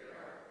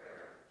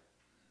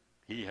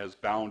 He has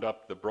bound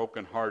up the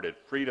brokenhearted,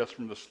 freed us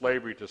from the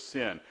slavery to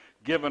sin,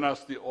 given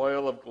us the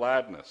oil of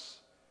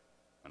gladness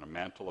and a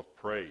mantle of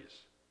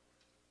praise.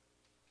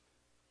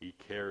 He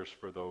cares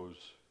for those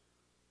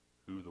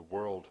who the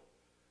world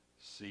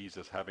sees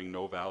as having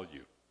no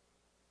value.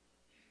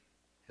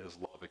 His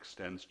love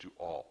extends to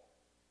all.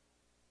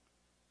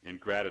 In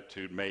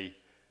gratitude,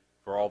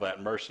 for all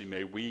that mercy,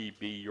 may we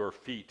be your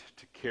feet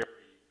to carry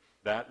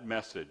that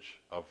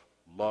message of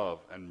love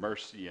and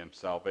mercy and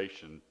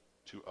salvation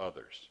to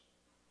others.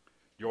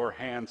 Your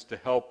hands to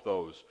help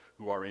those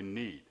who are in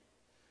need.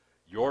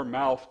 Your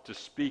mouth to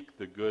speak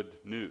the good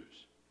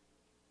news.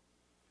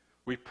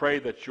 We pray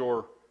that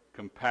your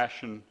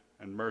compassion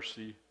and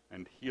mercy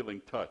and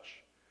healing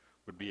touch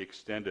would be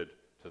extended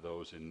to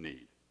those in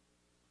need.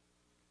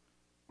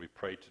 We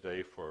pray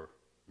today for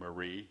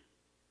Marie,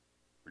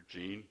 for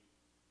Jean,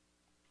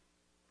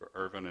 for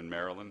Irvin and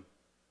Marilyn,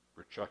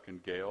 for Chuck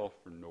and Gail,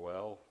 for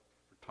Noel,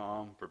 for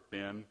Tom, for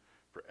Ben,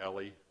 for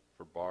Ellie,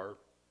 for Barb.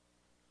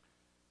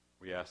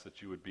 We ask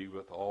that you would be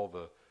with all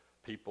the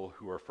people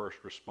who are first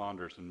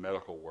responders and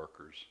medical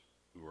workers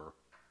who are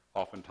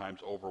oftentimes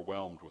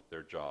overwhelmed with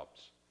their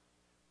jobs.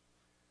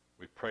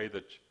 We pray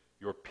that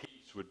your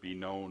peace would be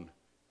known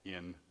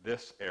in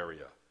this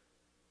area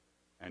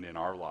and in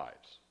our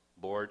lives.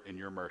 Lord, in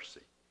your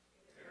mercy.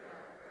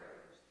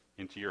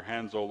 Into your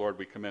hands, O Lord,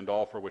 we commend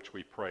all for which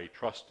we pray,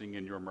 trusting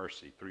in your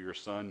mercy through your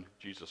Son,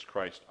 Jesus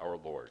Christ our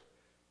Lord.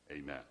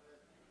 Amen.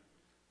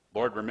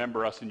 Lord,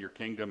 remember us in your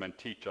kingdom and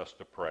teach us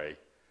to pray.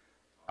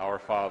 Our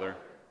Father,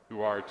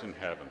 who art in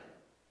heaven,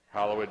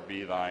 hallowed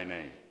be thy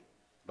name.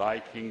 Thy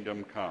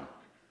kingdom come,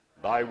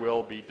 thy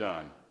will be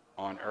done,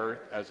 on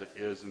earth as it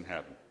is in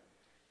heaven.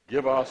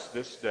 Give us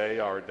this day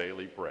our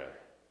daily bread,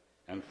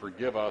 and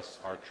forgive us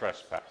our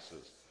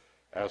trespasses,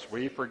 as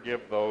we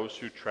forgive those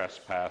who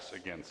trespass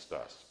against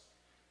us.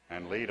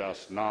 And lead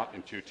us not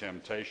into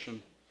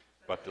temptation,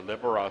 but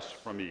deliver us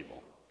from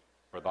evil.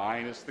 For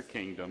thine is the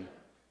kingdom,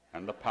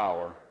 and the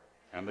power,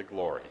 and the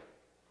glory,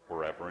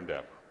 forever and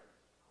ever.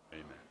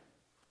 Amen.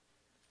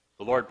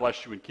 The Lord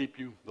bless you and keep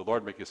you. The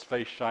Lord make his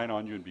face shine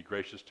on you and be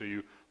gracious to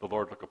you. The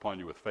Lord look upon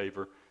you with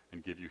favor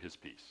and give you his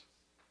peace.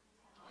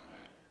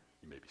 Amen.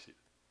 You may be seated.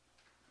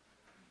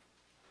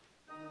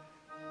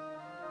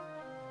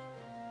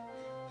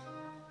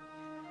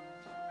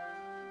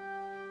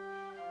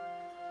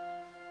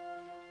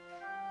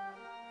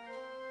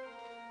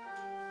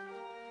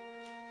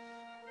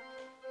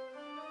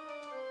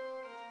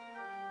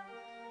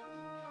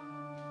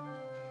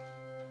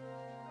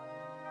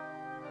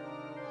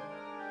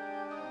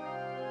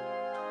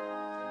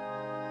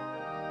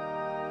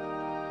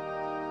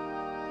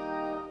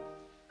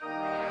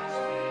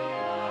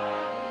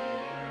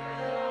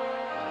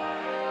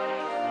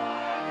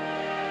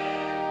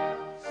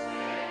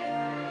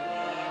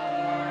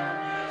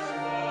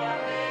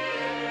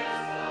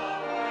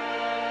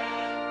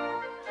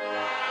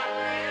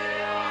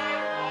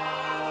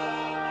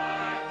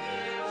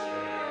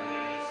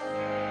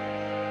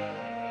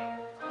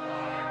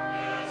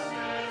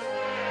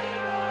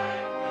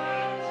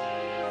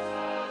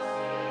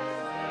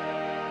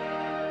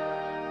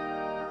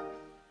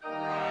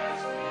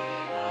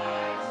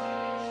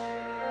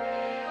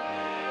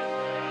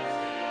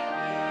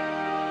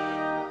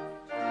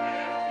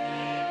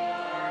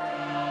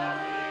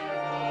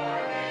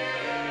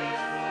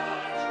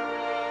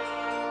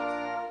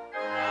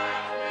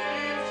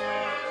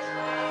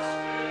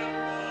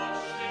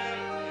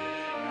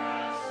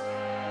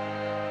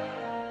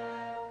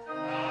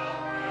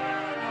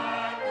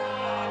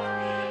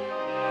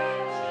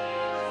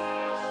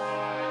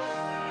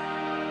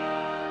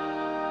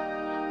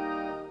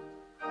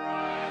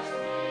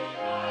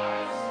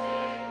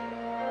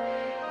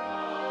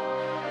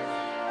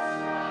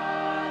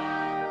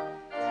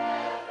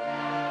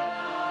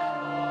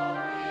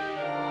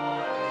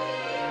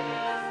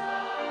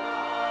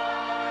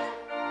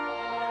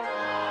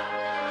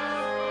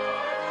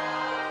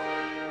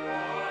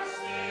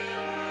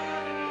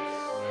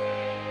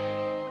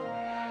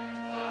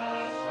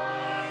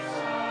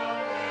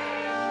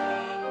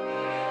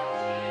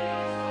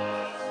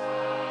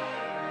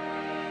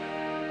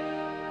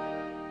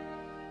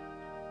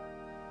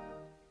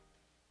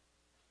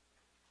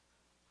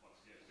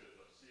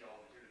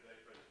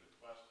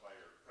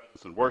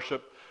 announcements in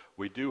worship.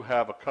 We do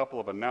have a couple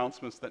of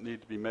announcements that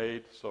need to be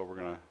made, so we're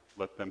going to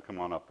let them come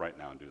on up right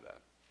now and do that.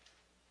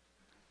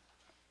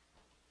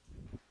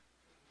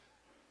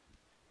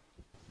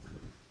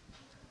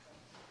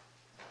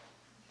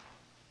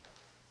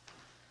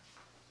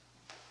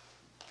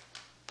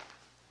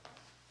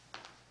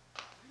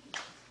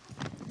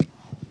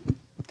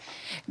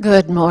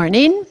 Good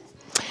morning.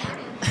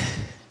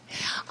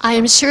 I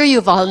am sure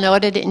you've all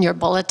noted in your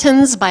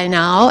bulletins by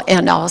now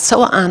and also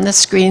on the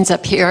screens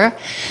up here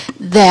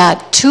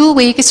that 2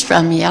 weeks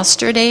from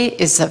yesterday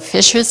is the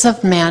Fishers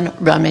of Men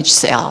rummage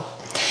sale.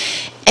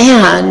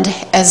 And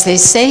as they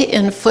say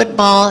in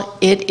football,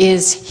 it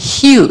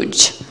is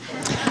huge.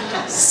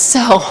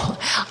 So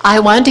I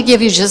wanted to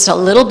give you just a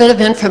little bit of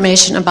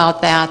information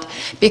about that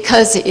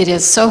because it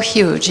is so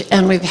huge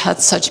and we've had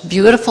such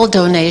beautiful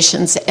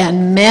donations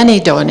and many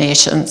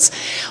donations.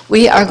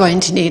 We are going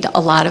to need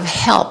a lot of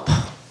help.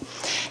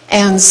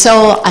 And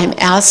so I'm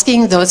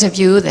asking those of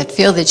you that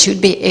feel that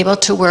you'd be able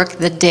to work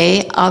the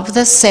day of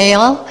the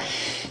sale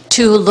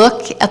to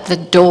look at the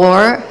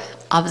door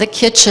of the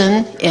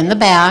kitchen in the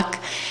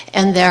back,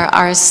 and there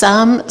are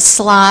some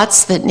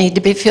slots that need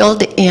to be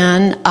filled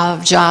in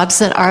of jobs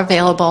that are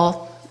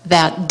available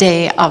that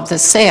day of the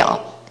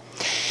sale.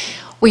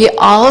 We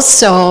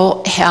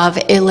also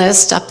have a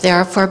list up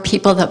there for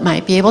people that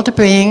might be able to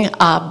bring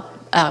a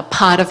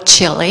pot of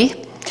chili,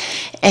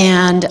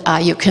 and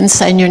you can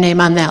sign your name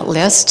on that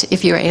list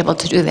if you're able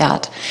to do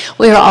that.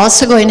 We are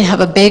also going to have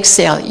a bake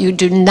sale. You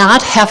do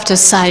not have to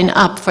sign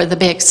up for the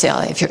bake sale.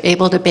 If you're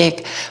able to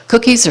bake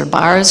cookies or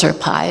bars or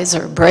pies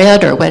or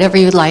bread or whatever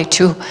you'd like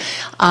to,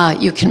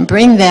 you can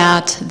bring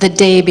that the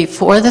day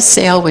before the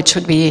sale, which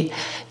would be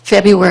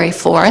February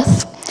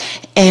 4th.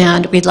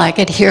 And we'd like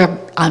it here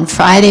on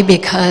Friday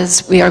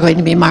because we are going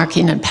to be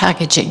marking and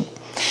packaging.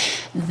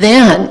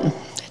 Then,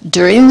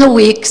 during the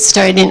week,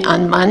 starting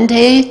on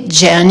Monday,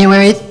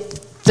 January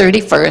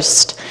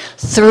 31st,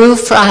 through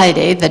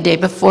Friday, the day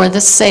before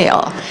the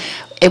sale,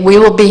 we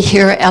will be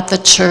here at the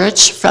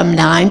church from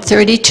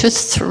 9:30 to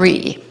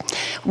 3.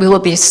 We will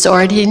be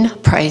sorting,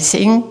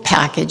 pricing,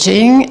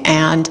 packaging,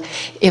 and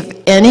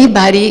if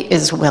anybody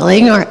is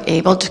willing or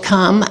able to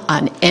come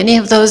on any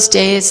of those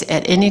days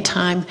at any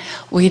time,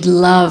 we'd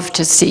love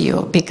to see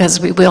you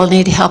because we will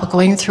need help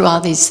going through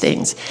all these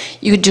things.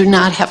 You do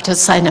not have to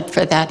sign up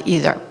for that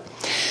either.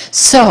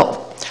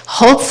 So,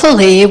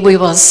 hopefully we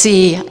will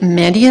see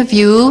many of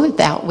you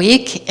that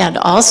week and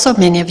also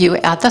many of you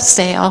at the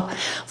sale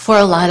for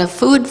a lot of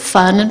food,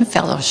 fun, and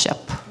fellowship.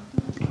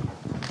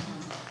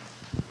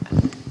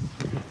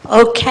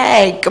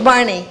 Okay, good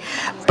morning.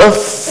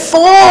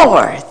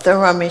 Before the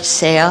rummage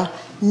sale,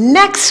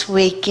 next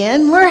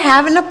weekend we're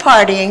having a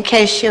party, in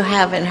case you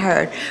haven't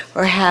heard.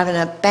 We're having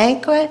a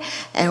banquet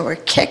and we're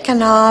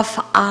kicking off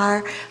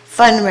our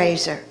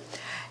fundraiser.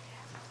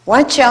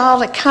 Want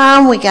y'all to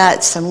come. We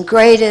got some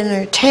great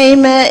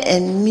entertainment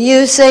and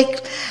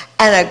music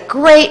and a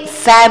great,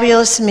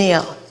 fabulous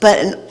meal. But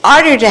in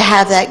order to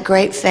have that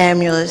great,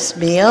 fabulous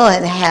meal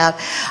and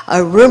have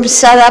a room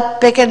set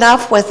up big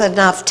enough with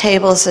enough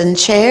tables and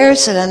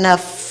chairs and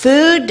enough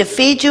food to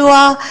feed you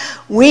all,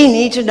 we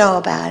need to know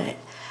about it.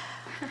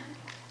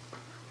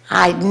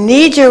 I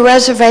need your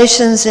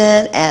reservations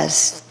in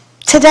as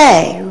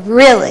today,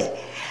 really.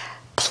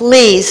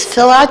 Please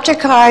fill out your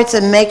cards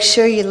and make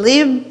sure you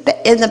leave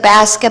in the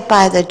basket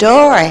by the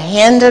door or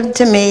hand them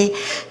to me,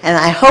 and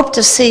I hope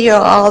to see you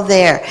all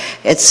there.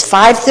 It's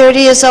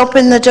 5:30 is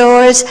open the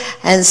doors,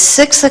 and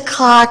 6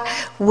 o'clock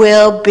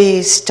we'll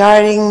be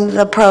starting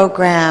the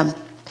program.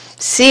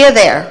 See you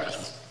there.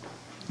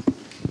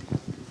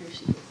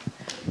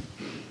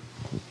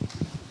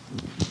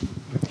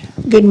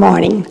 Good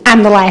morning.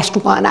 I'm the last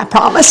one, I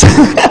promise.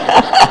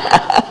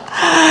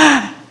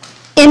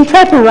 In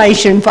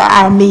preparation for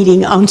our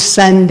meeting on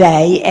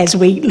Sunday, as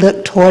we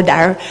look toward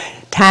our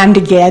time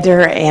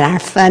together and our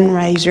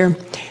fundraiser,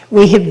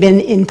 we have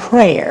been in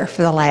prayer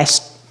for the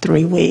last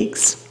 3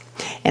 weeks.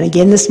 And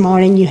again this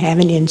morning, you have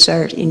an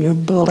insert in your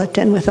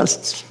bulletin with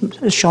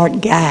a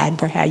short guide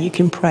for how you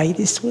can pray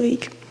this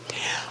week.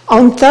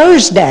 On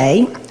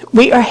Thursday,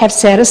 we have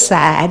set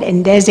aside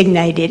and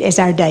designated as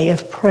our day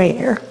of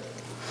prayer.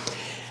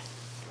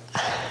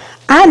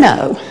 I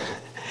know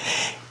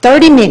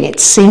 30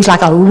 minutes seems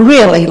like a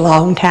really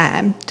long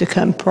time to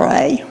come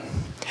pray.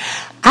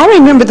 I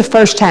remember the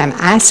first time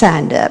I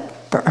signed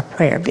up for a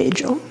prayer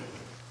vigil.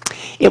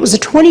 It was a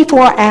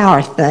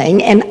 24-hour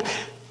thing, and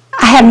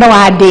I have no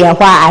idea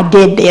why I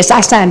did this.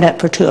 I signed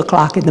up for 2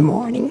 o'clock in the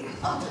morning.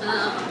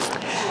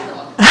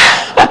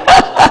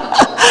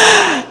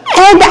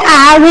 And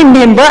I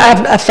remember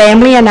a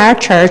family in our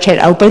church had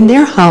opened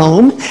their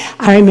home.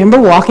 I remember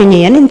walking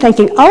in and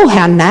thinking, oh,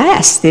 how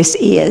nice this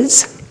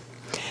is.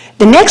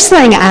 The next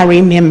thing I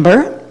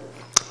remember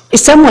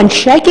is someone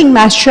shaking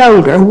my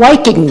shoulder,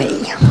 waking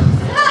me.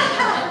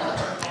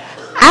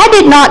 I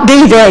did not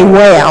do very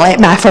well at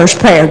my first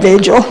prayer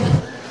vigil.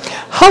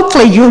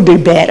 Hopefully you'll do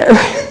better.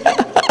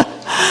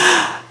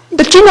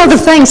 But you know the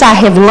things I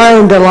have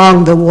learned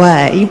along the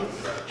way,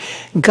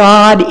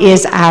 God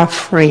is our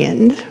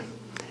friend,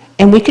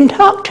 And we can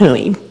talk to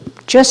him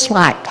just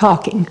like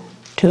talking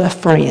to a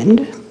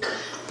friend.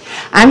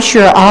 I'm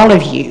sure all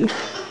of you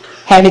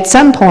have at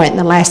some point in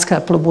the last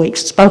couple of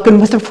weeks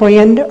spoken with a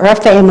friend or a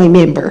family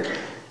member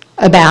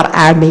about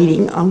our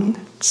meeting on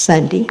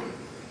Sunday.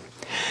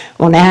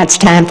 Well, now it's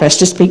time for us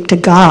to speak to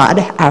God,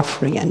 our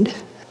friend,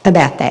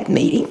 about that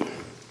meeting.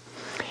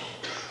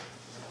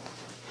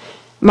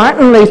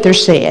 Martin Luther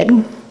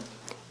said,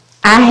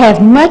 "I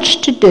have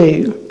much to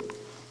do,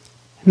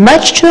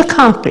 much to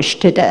accomplish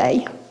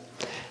today,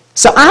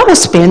 so I will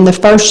spend the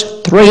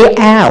first 3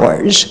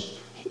 hours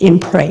in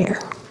prayer."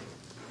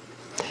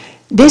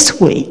 This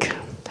week,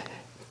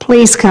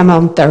 please come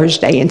on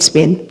Thursday and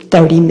spend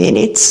 30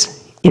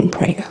 minutes in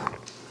prayer.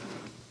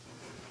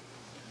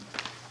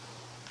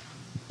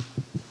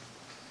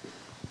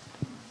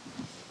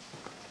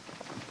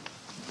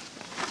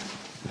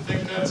 I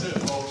think that's it,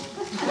 folks.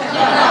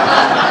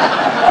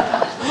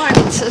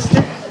 Morning,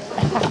 sister.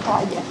 How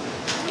are you?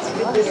 It's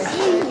good to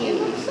see you.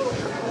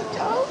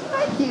 Oh,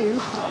 thank you.